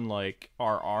walks on, like,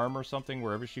 our arm or something,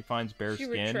 wherever she finds bare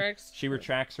skin, she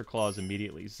retracts her claws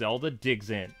immediately. Zelda digs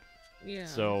in. Yeah.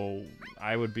 So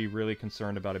I would be really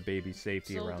concerned about a baby's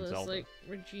safety around Zelda. Like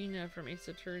Regina from Ace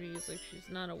Attorney is like, she's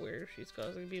not aware she's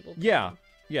causing people pain. Yeah.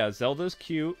 Yeah, Zelda's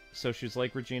cute, so she's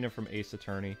like Regina from Ace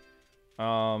Attorney.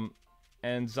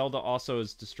 And Zelda also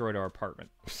has destroyed our apartment.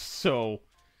 So,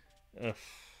 ugh.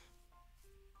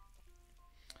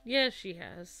 Yeah, she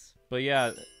has. But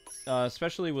yeah,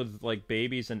 especially with, like,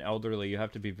 babies and elderly, you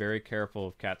have to be very careful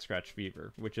of cat scratch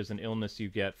fever, which is an illness you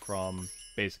get from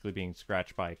basically being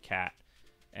scratched by a cat.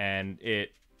 And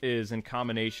it is in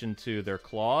combination to their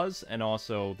claws and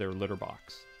also their litter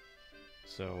box.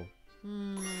 So...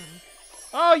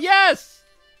 Oh, yes!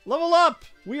 Level up!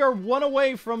 We are one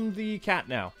away from the cat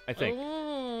now, I think.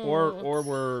 Oh.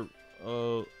 Or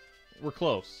we're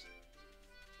close.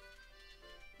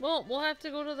 Well, we'll have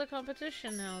to go to the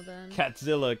competition now, then.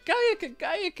 Catzilla.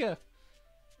 Gaiaka!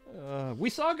 We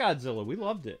saw Godzilla. We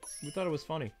loved it. We thought it was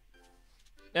funny.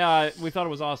 Yeah, we thought it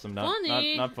was awesome. Not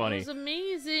funny. It was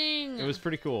amazing. It was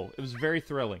pretty cool. It was very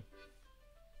thrilling.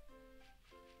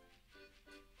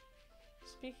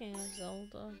 Speaking of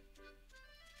Zelda...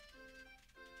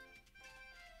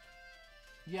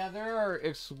 Yeah, there are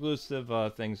exclusive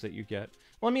things that you get.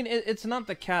 Well, I mean, it's not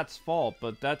the cat's fault,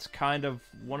 but that's kind of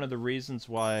one of the reasons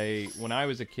why, when I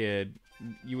was a kid,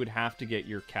 you would have to get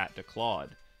your cat declawed,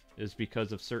 is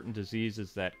because of certain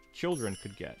diseases that children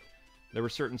could get. There were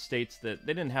certain states that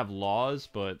they didn't have laws,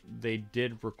 but they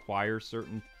did require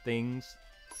certain things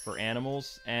for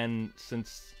animals, and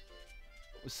since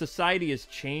society is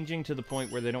changing to the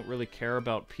point where they don't really care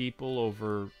about people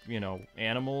over, you know,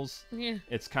 animals. Yeah.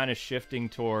 It's kind of shifting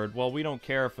toward, well, we don't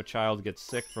care if a child gets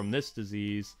sick from this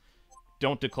disease.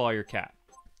 Don't declaw your cat.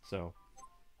 So,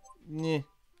 yeah.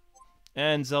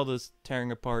 And Zelda's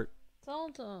tearing apart.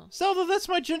 Zelda, that's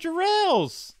my ginger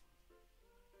rails!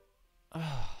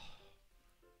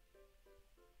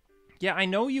 Yeah, I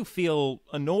know you feel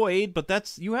annoyed, but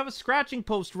that's... You have a scratching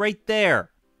post right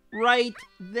there. Right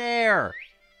there.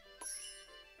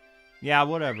 Yeah,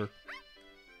 whatever.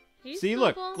 See,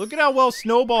 look at how well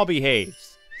Snowball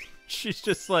behaves. She's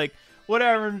just like,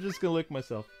 whatever, I'm just gonna lick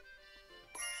myself.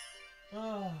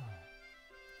 I'm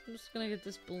just gonna get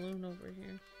this balloon over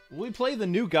here. Will we play the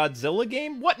new Godzilla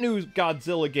game? What new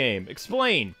Godzilla game?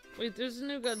 Explain. Wait, there's a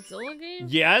new Godzilla game?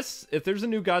 Yes! If there's a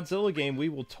new Godzilla game, we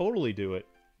will totally do it.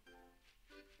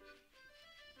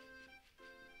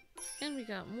 And we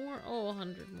got more. Oh,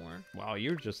 100 more. Wow,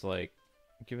 you're just, like,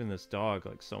 giving this dog,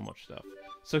 like, so much stuff.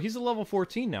 So he's a level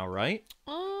 14 now, right?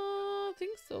 I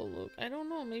think so, Luke. I don't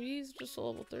know. Maybe he's just a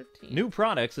level 13. New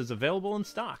products is available in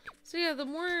stock. So yeah, the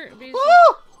more...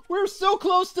 Oh! We're so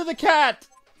close to the cat!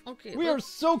 Okay, we are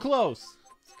so close!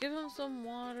 Let's give him some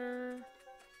water.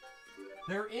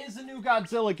 There is a new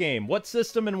Godzilla game. What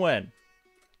system and when?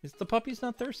 Is the puppy's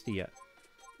not thirsty yet?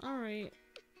 Alright.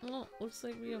 Well, looks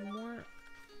like we have more...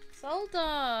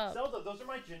 Zelda! Zelda, those are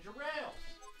my ginger rails!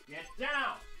 Get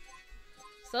down!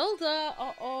 Zelda!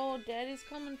 Uh-oh, Daddy's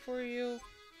coming for you.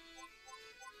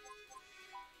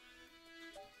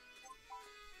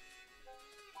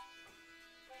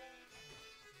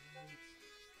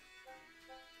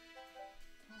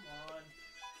 Come on.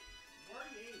 Where are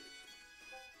you?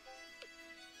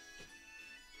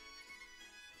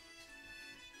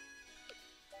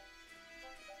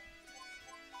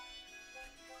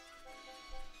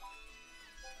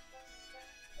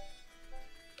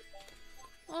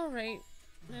 Alright.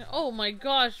 Oh my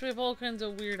gosh, we have all kinds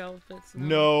of weird outfits now.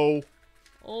 No.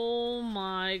 Oh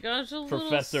my gosh, a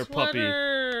Professor little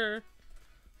sweater.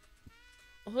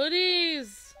 Puppy.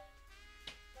 Hoodies.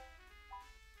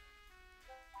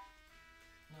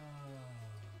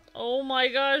 Oh my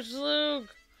gosh,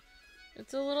 Luke.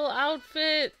 It's a little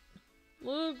outfit.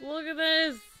 Luke, look at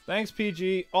this. Thanks,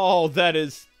 PG. Oh, that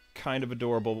is kind of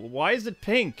adorable. Why is it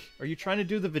pink? Are you trying to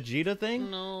do the Vegeta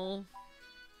thing? No.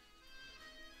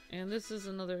 And this is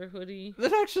another hoodie.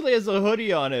 That actually has a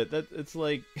hoodie on it. That it's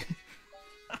like.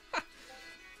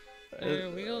 There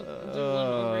we go. Do one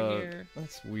over here.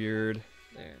 That's weird.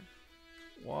 There.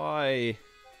 Why?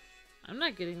 I'm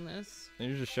not getting this.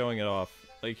 You're just showing it off.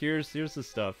 Like here's the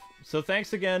stuff. So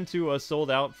thanks again to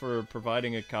Sold Out for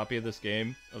providing a copy of this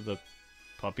game of the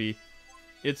puppy.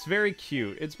 It's very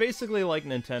cute. It's basically like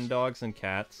Nintendogs and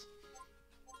cats.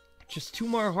 Just 2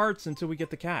 more hearts until we get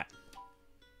the cat.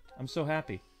 I'm so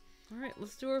happy. Alright,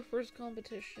 let's do our first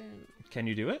competition. Can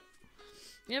you do it?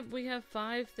 Yep, we have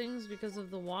 5 things because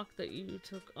of the walk that you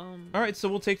took, Alright, so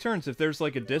we'll take turns. If there's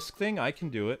like a disc thing, I can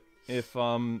do it. If,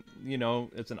 you know,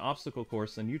 it's an obstacle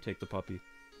course, then you take the puppy.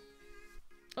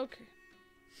 Okay.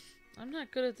 I'm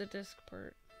not good at the disc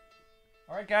part.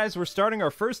 Alright, guys, we're starting our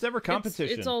first ever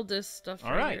competition. It's all disc stuff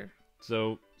right here.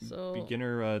 So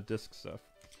beginner disc stuff.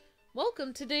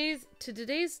 Welcome to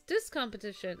today's disc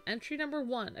competition. Entry number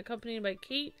 1, accompanied by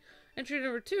Kate. Entry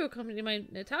number 2, accompanied by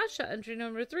Natasha. Entry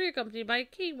number 3, accompanied by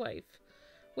K-Wife.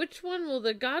 Which one will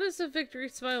the Goddess of Victory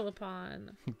smile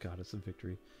upon? Goddess of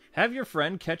Victory. Have your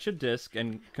friend catch a disc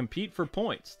and compete for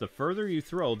points. The further you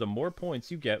throw, the more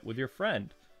points you get with your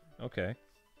friend. Okay.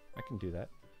 I can do that.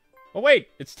 Oh, wait!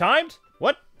 It's timed?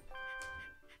 What?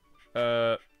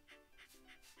 Yeah!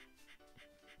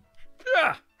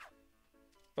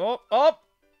 Oh!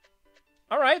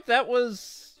 Alright, that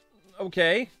was...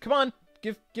 okay. Come on.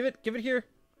 Give it here.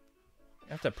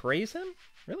 I have to praise him?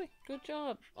 Really? Good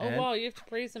job. Oh, wow, you have to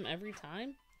praise him every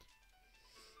time?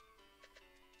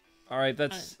 Alright,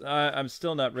 that's... I'm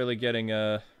still not really getting,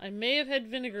 I may have had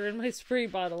vinegar in my spray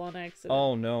bottle on accident.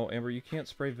 Oh, no, Amber, you can't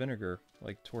spray vinegar,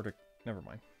 like, toward a... Never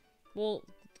mind. Well,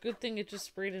 good thing it just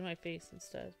sprayed in my face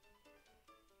instead.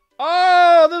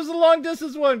 Oh, there's a long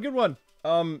distance one! Good one!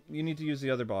 You need to use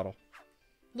the other bottle.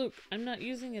 Luke, I'm not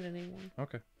using it anymore.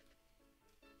 Okay.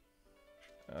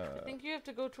 I think you have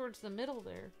to go towards the middle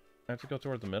there. I have to go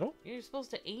toward the middle? You're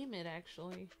supposed to aim it,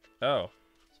 actually. Oh. You're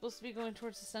supposed to be going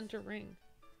towards the center ring.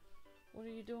 What are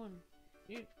you doing?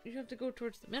 You have to go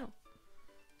towards the middle.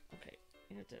 Okay,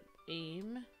 you have to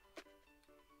aim.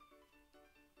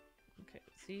 Okay,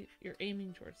 see? You're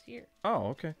aiming towards here. Oh,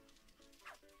 okay.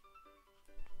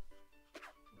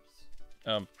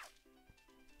 There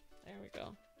we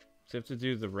go. So you have to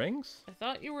do the rings? I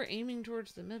thought you were aiming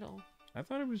towards the middle. I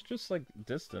thought it was just, like,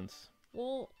 distance.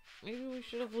 Well, maybe we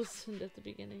should have listened at the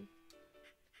beginning.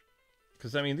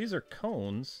 Because, I mean, these are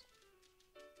cones.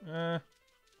 Well,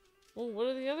 what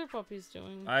are the other puppies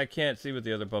doing? I can't see what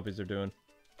the other puppies are doing.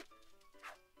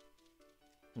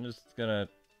 I'm just gonna...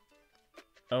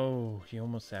 Oh, he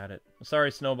almost had it.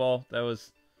 Sorry, Snowball. That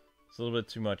was... It's a little bit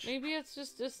too much. Maybe it's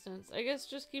just distance. I guess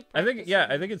just keep practicing.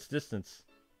 I think it's distance.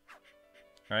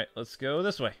 Alright, let's go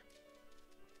this way.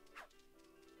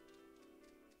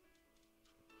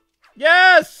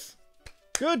 Yes!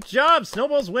 Good job!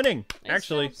 Snowball's winning. Nice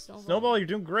actually, job, Snowball, you're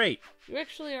doing great. You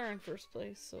actually are in first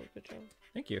place, so good job.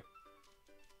 Thank you.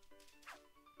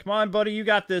 Come on, buddy, you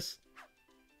got this.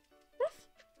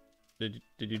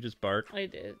 Did you just bark? I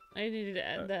did. I needed to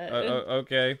add that.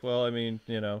 Okay. Well, I mean,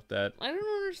 you know that. I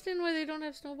don't understand why they don't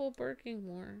have Snowball barking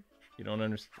more. You don't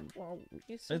understand. Wow,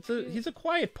 he's so cute. He's a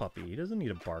quiet puppy. He doesn't need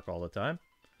to bark all the time.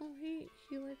 Oh, he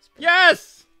likes barking.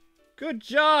 Yes! Good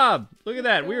job! Look at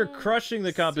that. We are crushing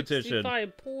the competition.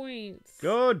 65 points.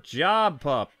 Good job,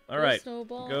 pup. All right.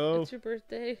 Snowball. Go. It's your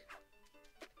birthday.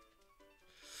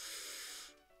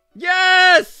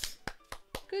 Yes!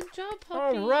 Good job,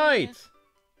 puppy. All right.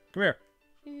 Come here.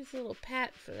 He needs a little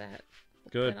pat for that.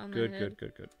 Good.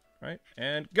 Right,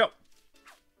 and go.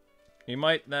 He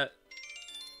might not.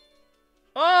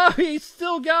 Oh, he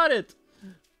still got it.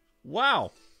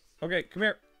 Wow. Okay, come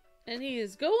here. And he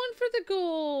is going for the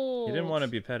gold. He didn't want to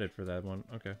be petted for that one.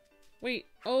 Okay. Wait.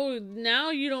 Oh,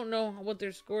 now you don't know what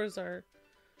their scores are.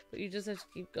 But you just have to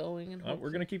keep going. And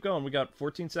we're going to keep going. We got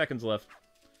 14 seconds left.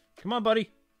 Come on, buddy.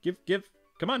 Give.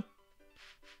 Come on.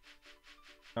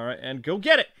 All right, and go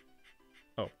get it.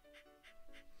 Oh.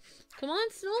 Come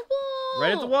on, Snowball.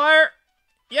 Right at the wire.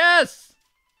 Yes.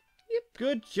 Yep.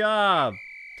 Good job.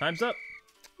 Time's up.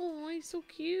 Oh, he's so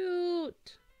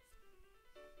cute.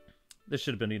 This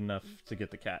should have been enough to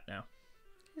get the cat now.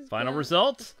 His Final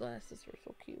result. His glasses were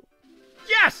so cute.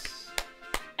 Yes!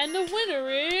 And the winner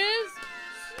is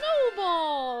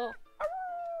Snowball.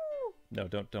 No,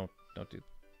 don't do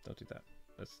that.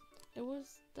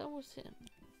 That was him.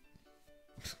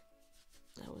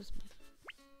 That was me.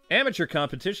 Amateur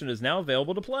competition is now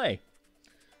available to play.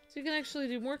 So you can actually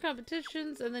do more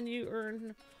competitions, and then you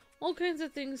earn all kinds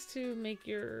of things to make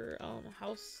your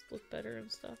house look better and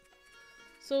stuff.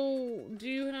 So, do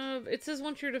you have... It says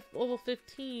once you're to level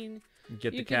 15,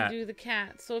 you can do the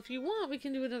cat. So if you want, we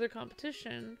can do another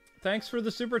competition. Thanks for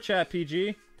the super chat,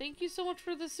 PG. Thank you so much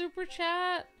for the super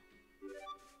chat.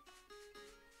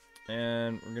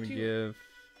 And we're going to give...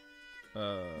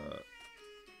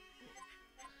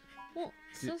 Well,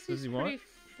 since he's pretty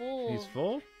full. He's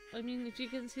full? I mean, if you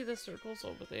can see the circles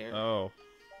over there. Oh.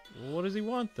 Well, what does he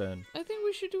want, then? I think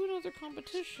we should do another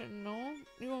competition, no?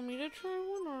 You want me to try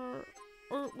one,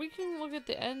 or we can look at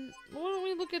the end. Why don't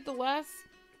we look at the last...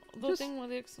 thing with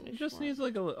the exclamation He just mark. needs,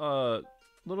 like, a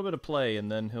little bit of play,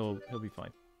 and then he'll be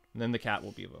fine. And then the cat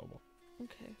will be available.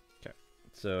 Okay. Okay.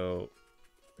 So,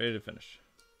 ready to finish.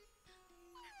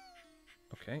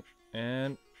 Okay.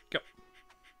 And go.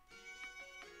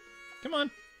 Come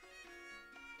on.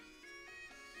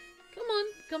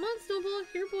 Come on, Snowball.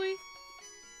 Here, boy.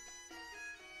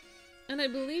 And I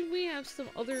believe we have some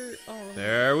other...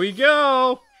 there we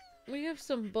go! We have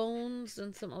some bones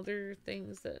and some other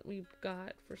things that we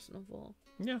got for Snowball.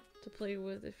 Yeah. To play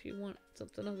with if you want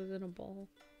something other than a ball.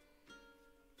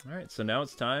 Alright, so now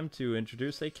it's time to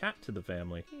introduce a cat to the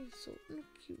family. He's so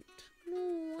cute.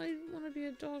 No, I want to be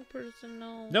a dog person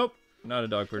now. Nope, not a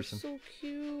dog person. They're so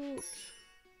cute.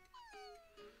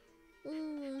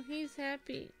 Oh, he's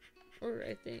happy. Or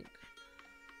I think.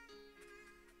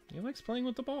 He likes playing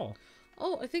with the ball.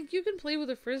 Oh, I think you can play with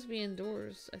a frisbee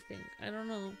indoors, I think. I don't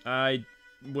know. I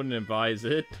wouldn't advise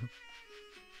it.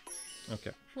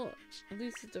 Okay. Well, at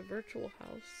least it's a virtual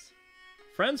house.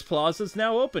 Friends Plaza is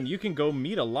now open. You can go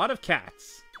meet a lot of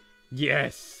cats.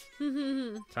 Yes!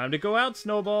 Time to go out,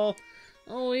 Snowball.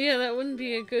 Oh, yeah, that wouldn't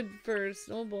be a good for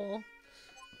Snowball.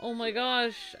 Oh my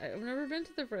gosh, I've never been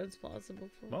to the Friends Plaza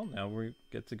before. Well, now we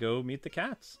get to go meet the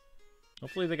cats.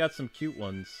 Hopefully they got some cute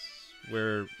ones.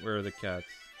 Where are the cats?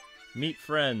 Meet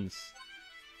friends.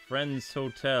 Friends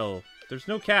Hotel. There's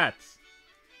no cats.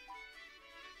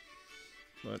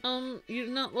 But you're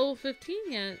not level 15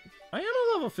 yet. I am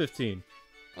a level 15.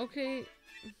 Okay.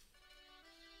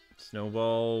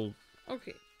 Snowball.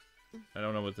 Okay. I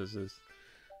don't know what this is.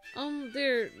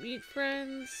 There. Meet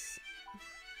friends.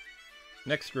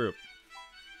 Next group.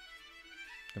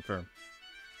 Confirm.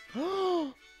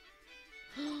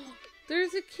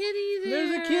 There's a kitty there.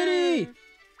 There's a kitty.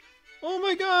 Oh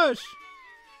my gosh.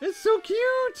 It's so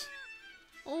cute.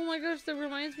 Oh my gosh, that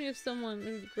reminds me of someone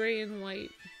who's gray and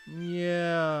white.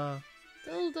 Yeah.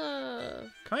 Zelda.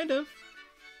 Kind of.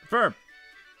 Confirm.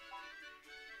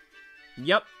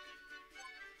 Yep.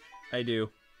 I do.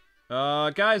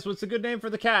 Guys, what's a good name for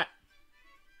the cat?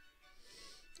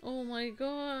 Oh my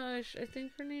gosh, I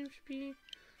think her name should be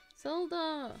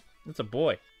Zelda. It's a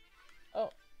boy. Oh.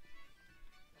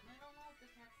 I don't know what the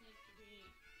cat's name should be.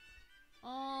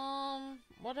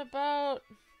 What about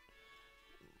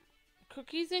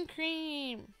Cookies and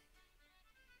Cream?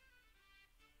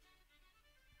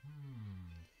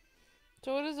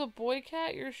 So it is a boy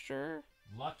cat, you're sure?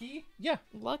 Lucky? Yeah.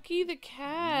 Lucky the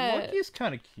cat. Lucky's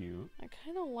kind of cute. I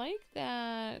kind of like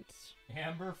that.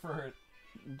 Amber for...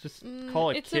 Just call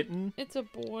it Kitten. It's a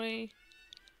boy.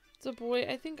 It's a boy.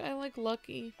 I think I like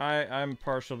Lucky. I'm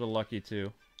partial to Lucky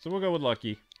too. So we'll go with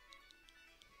Lucky.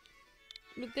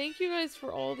 But thank you guys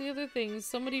for all the other things.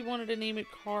 Somebody wanted to name it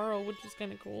Carl, which is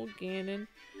kind of cool. Gannon.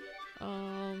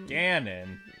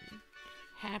 Gannon.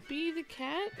 Happy the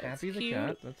cat. That's Happy the cute.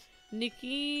 cat. That's...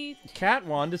 Nikki. Cat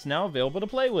wand is now available to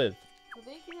play with. Well,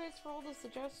 thank you guys for all the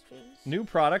suggestions. New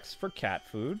products for cat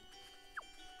food.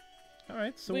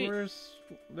 Alright, so Wait.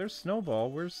 there's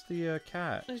Snowball. Where's the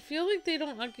cat? I feel like they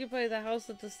don't occupy the house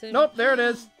at the same. Nope, there it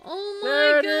is. Oh my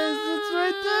There it gosh. is. It's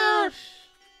right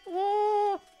there.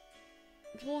 Whoa.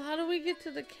 Well, how do we get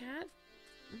to the cat?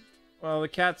 Well, the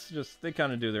cats they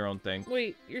kind of do their own thing.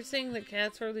 Wait, you're saying the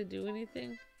cats hardly do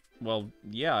anything? Well,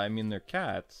 yeah, I mean they're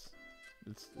cats.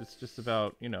 It's just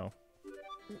about, you know,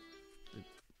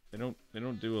 they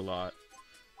don't do a lot.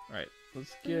 All right,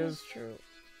 let's give That's true.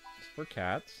 for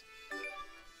cats.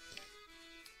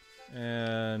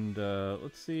 And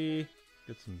let's see,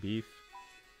 get some beef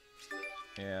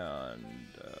and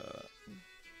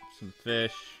some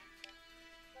fish.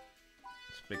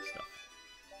 It's big stuff.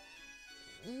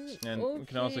 And we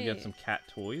can also get some cat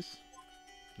toys.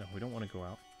 No, we don't want to go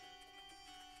out.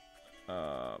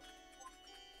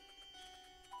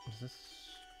 What is this?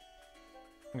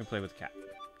 I'm gonna play with cat.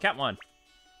 Cat 1.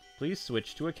 Please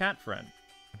switch to a cat friend.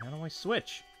 How do I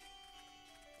switch?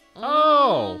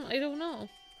 Oh! I don't know.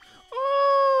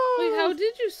 Oh! Wait, how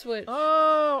did you switch?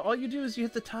 Oh! All you do is you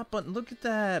hit the top button. Look at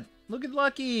that. Look at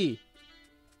Lucky.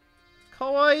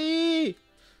 Kawaii!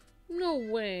 No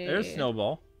way. There's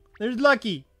Snowball. There's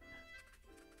Lucky.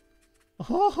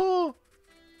 Oh!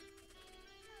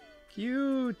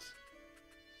 Cute.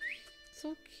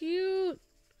 So cute.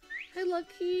 Hi,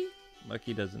 Lucky.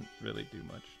 Lucky doesn't really do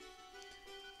much.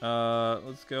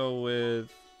 Let's go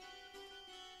with...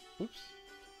 Oops.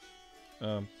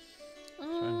 I'm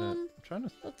trying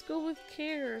to... Let's go with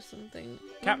Care or something.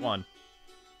 Cat 1.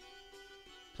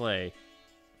 Play.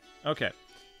 Okay.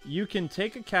 You can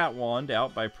take a cat wand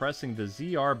out by pressing the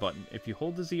ZR button. If you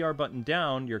hold the ZR button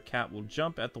down, your cat will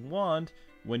jump at the wand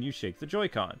when you shake the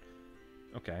Joy-Con.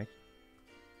 Okay.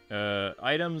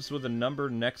 Items with a number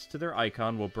next to their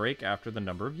icon will break after the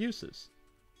number of uses.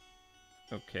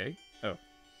 Okay. Oh.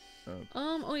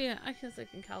 Oh yeah, I guess I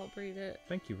can calibrate it.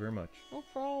 Thank you very much. No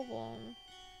problem.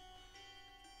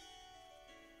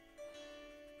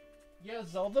 Yeah,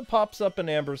 Zelda pops up in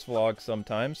Amber's vlog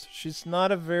sometimes. She's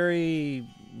not a very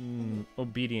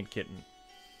obedient kitten.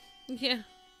 Yeah.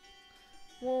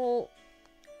 Well,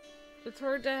 it's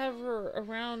hard to have her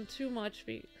around too much.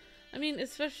 I mean,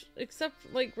 except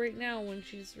like right now when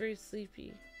she's very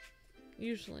sleepy,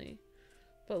 usually.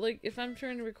 But like if I'm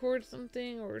trying to record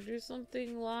something or do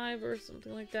something live or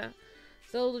something like that,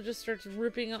 Zelda just starts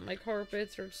ripping up my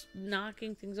carpets or just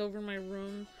knocking things over in my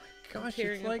room. Gosh,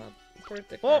 tearing it's like... up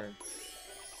the Oh! car.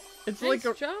 It's Nice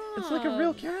like job. It's like a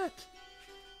real cat.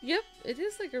 Yep, it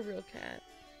is like a real cat.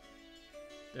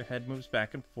 Their head moves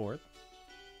back and forth.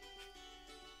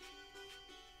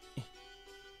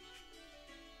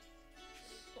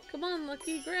 Come on,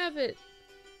 Lucky, grab it.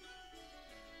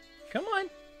 Come on.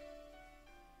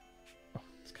 Oh,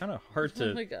 it's kind of hard Oh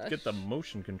to my gosh. get the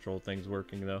motion control things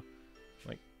working though.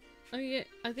 Like, Oh yeah,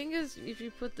 I think if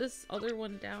you put this other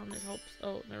one down, it helps.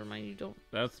 Oh, never mind, you don't.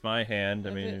 that's my hand. I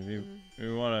have mean, it. if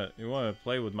you wanna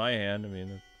play with my hand, I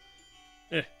mean,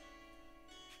 it's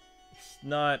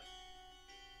not.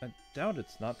 I doubt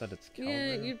it's not that it's Yeah,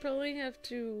 calibrated. you'd probably have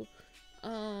to,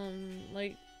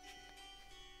 like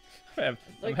I'm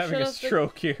like, having shut a off the-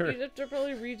 stroke you'd here. have to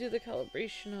probably redo the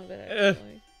calibration of it. Eh.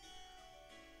 Actually,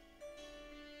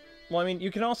 Well, I mean, you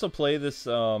can also play this.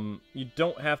 You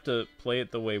don't have to play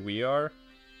it the way we are.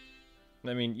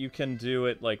 I mean, you can do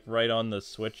it like right on the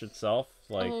Switch itself,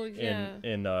 like Oh, yeah.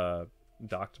 in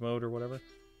docked mode or whatever,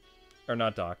 or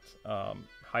not docked,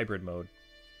 hybrid mode.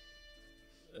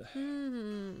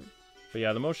 But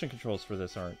yeah, the motion controls for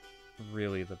this aren't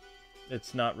really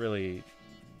it's not really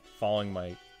following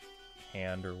my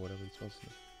hand or whatever it's supposed to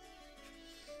do.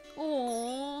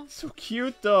 Aww. So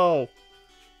cute though.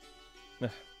 And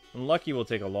Lucky will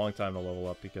take a long time to level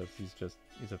up because he's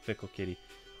a fickle kitty.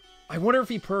 I wonder if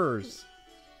he purrs.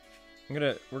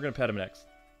 We're gonna pet him next.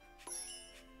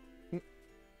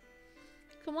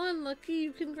 Come on, Lucky,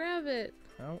 you can grab it.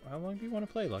 How long do you want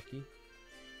to play, Lucky?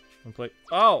 Want to play?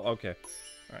 Oh, okay.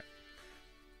 All right.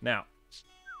 Now,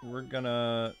 we're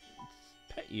gonna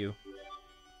pet you.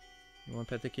 You want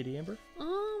to pet the kitty, Amber?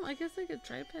 I guess I could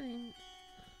try petting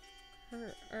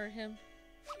her or him.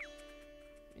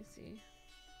 Let me see.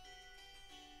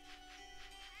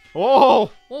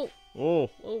 Oh! Whoa! Oh!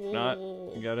 Whoa! Whoa! Not.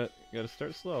 Whoa. You gotta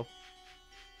start slow.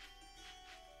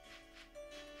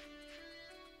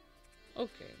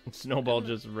 Okay. Snowball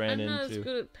just ran into... I'm not as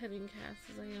good at petting cats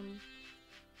as I am,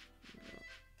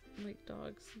 like,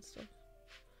 dogs and stuff.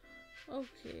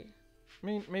 Okay. I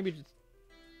mean, maybe just...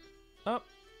 Oh,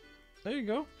 there you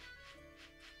go.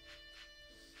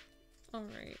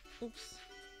 Alright. Oops.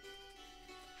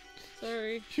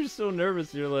 Sorry. You're so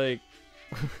nervous, you're like...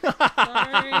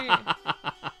 Sorry.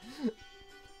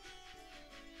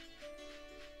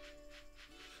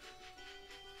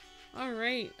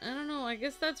 Alright, I don't know, I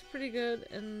guess that's pretty good,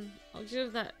 and I'll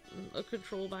give that a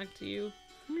control back to you.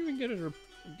 Let me even get it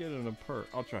in a purr.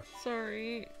 I'll try.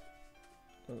 Sorry.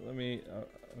 Let me,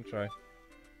 I'll try.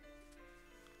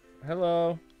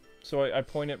 Hello. So I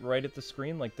point it right at the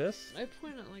screen like this? I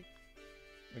point it like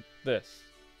this.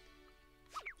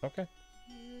 Okay.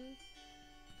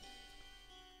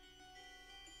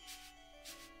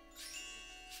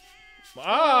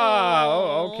 Ah!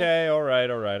 Oh, okay,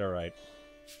 alright.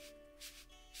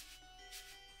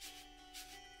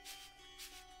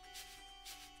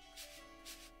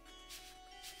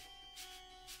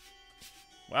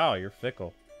 Wow, you're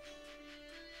fickle.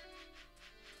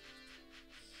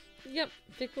 Yep,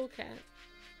 fickle cat.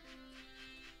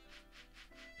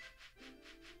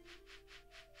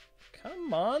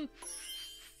 Come on.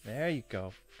 There you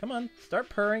go. Come on, start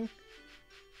purring.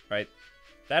 Right.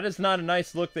 That is not a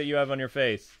nice look that you have on your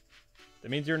face.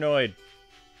 That means you're annoyed.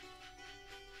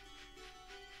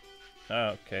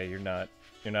 Okay, you're not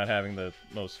having the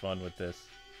most fun with this.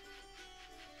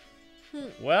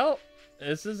 Well,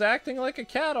 this is acting like a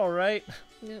cat, all right.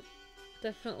 Yep,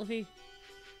 definitely.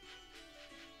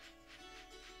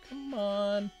 Come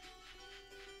on.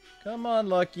 Come on,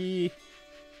 Lucky.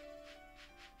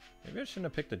 Maybe I shouldn't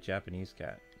have picked a Japanese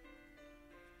cat.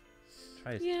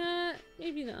 Yeah,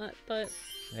 maybe not, but...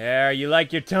 There, you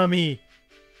like your tummy.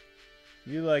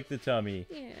 You like the tummy.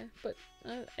 Yeah, but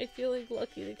I feel like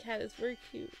Lucky the cat is very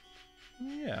cute.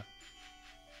 Yeah.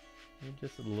 Maybe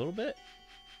just a little bit?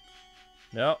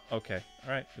 No? Okay.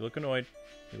 Alright, you look annoyed.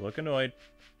 You look annoyed.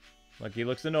 Lucky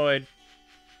looks annoyed.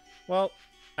 Well,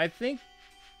 I think...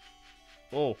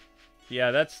 Oh.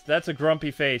 Yeah, that's a grumpy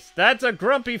face. That's a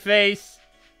grumpy face!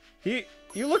 You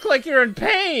look like you're in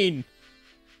pain!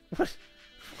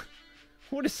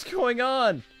 What is going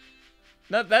on?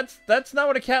 That's not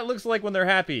what a cat looks like when they're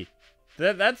happy.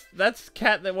 That's a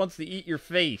cat that wants to eat your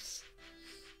face.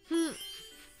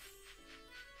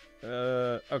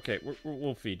 Okay,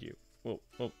 we'll feed you.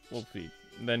 We'll feed.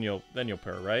 Then you'll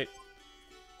purr, right?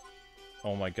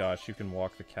 Oh my gosh, you can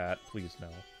walk the cat. Please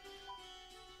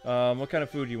no. What kind of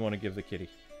food do you want to give the kitty?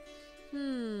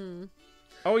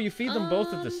 Oh, you feed them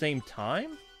both at the same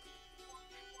time?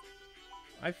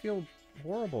 I feel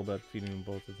horrible about feeding them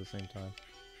both at the same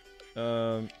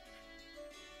time.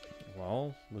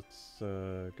 Well, let's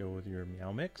go with your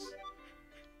meow mix.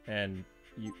 And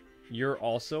you're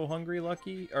also hungry,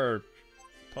 Lucky? Or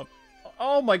pup?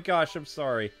 Oh my gosh, I'm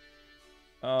sorry.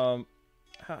 How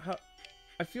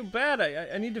I feel bad.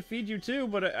 I need to feed you too,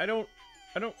 but I don't.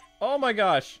 Oh my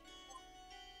gosh.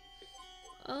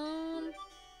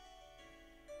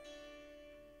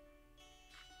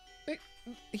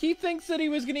 He thinks that he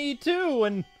was gonna eat too,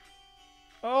 and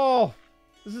oh,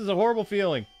 this is a horrible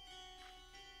feeling.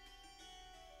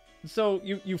 So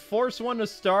you force one to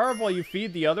starve while you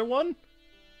feed the other one?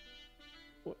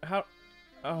 How?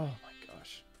 Oh my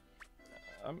gosh.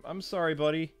 I'm sorry,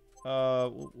 buddy.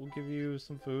 We'll give you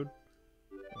some food.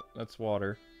 That's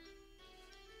water.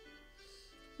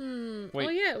 Wait. Oh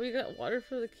yeah, we got water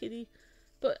for the kitty,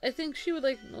 but I think she would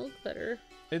like milk better.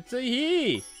 It's a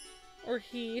he. Or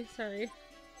he, sorry.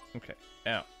 Okay,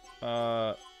 now,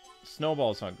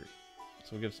 Snowball's hungry, so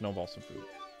we'll give Snowball some food.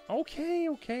 Okay.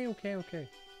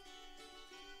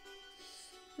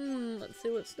 Let's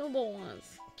see what Snowball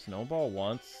wants. Snowball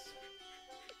wants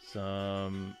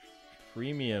some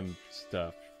premium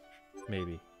stuff,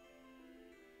 maybe.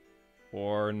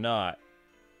 Or not.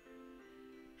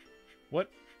 What?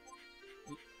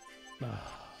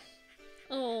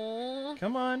 Oh.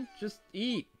 Come on, just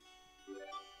eat.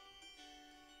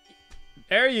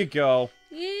 There you go.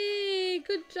 Yay!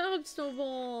 Good job,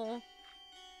 Snowball.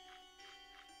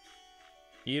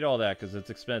 Eat all that, because it's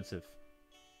expensive.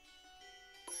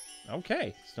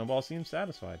 Okay, Snowball seems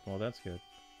satisfied. Well, that's good.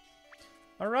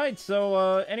 Alright,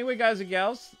 so, anyway, guys and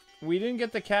gals, we didn't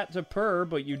get the cat to purr,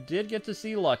 but you did get to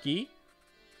see Lucky.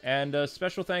 And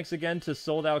special thanks again to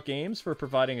Sold Out Games for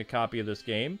providing a copy of this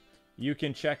game. You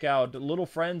can check out Little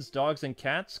Friends, Dogs, and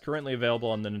Cats, currently available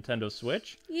on the Nintendo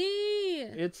Switch. Yeah!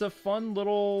 It's a fun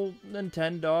little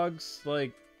Nintendogs,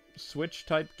 like,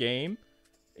 Switch-type game.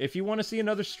 If you want to see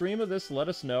another stream of this, let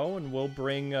us know, and we'll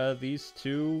bring these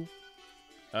two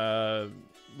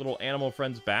little animal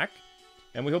friends back.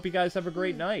 And we hope you guys have a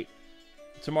great night.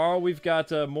 Tomorrow we've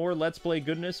got more Let's Play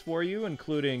goodness for you,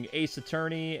 including Ace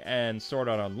Attorney and Sword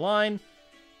Art Online,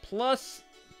 plus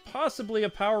possibly a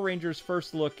Power Rangers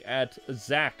first look at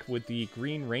Zack with the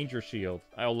Green Ranger shield.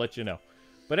 I'll let you know.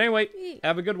 But anyway,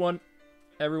 have a good one.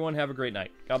 Everyone have a great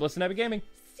night. God bless and happy gaming.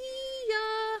 See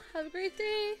ya. Have a great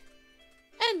day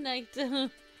and night.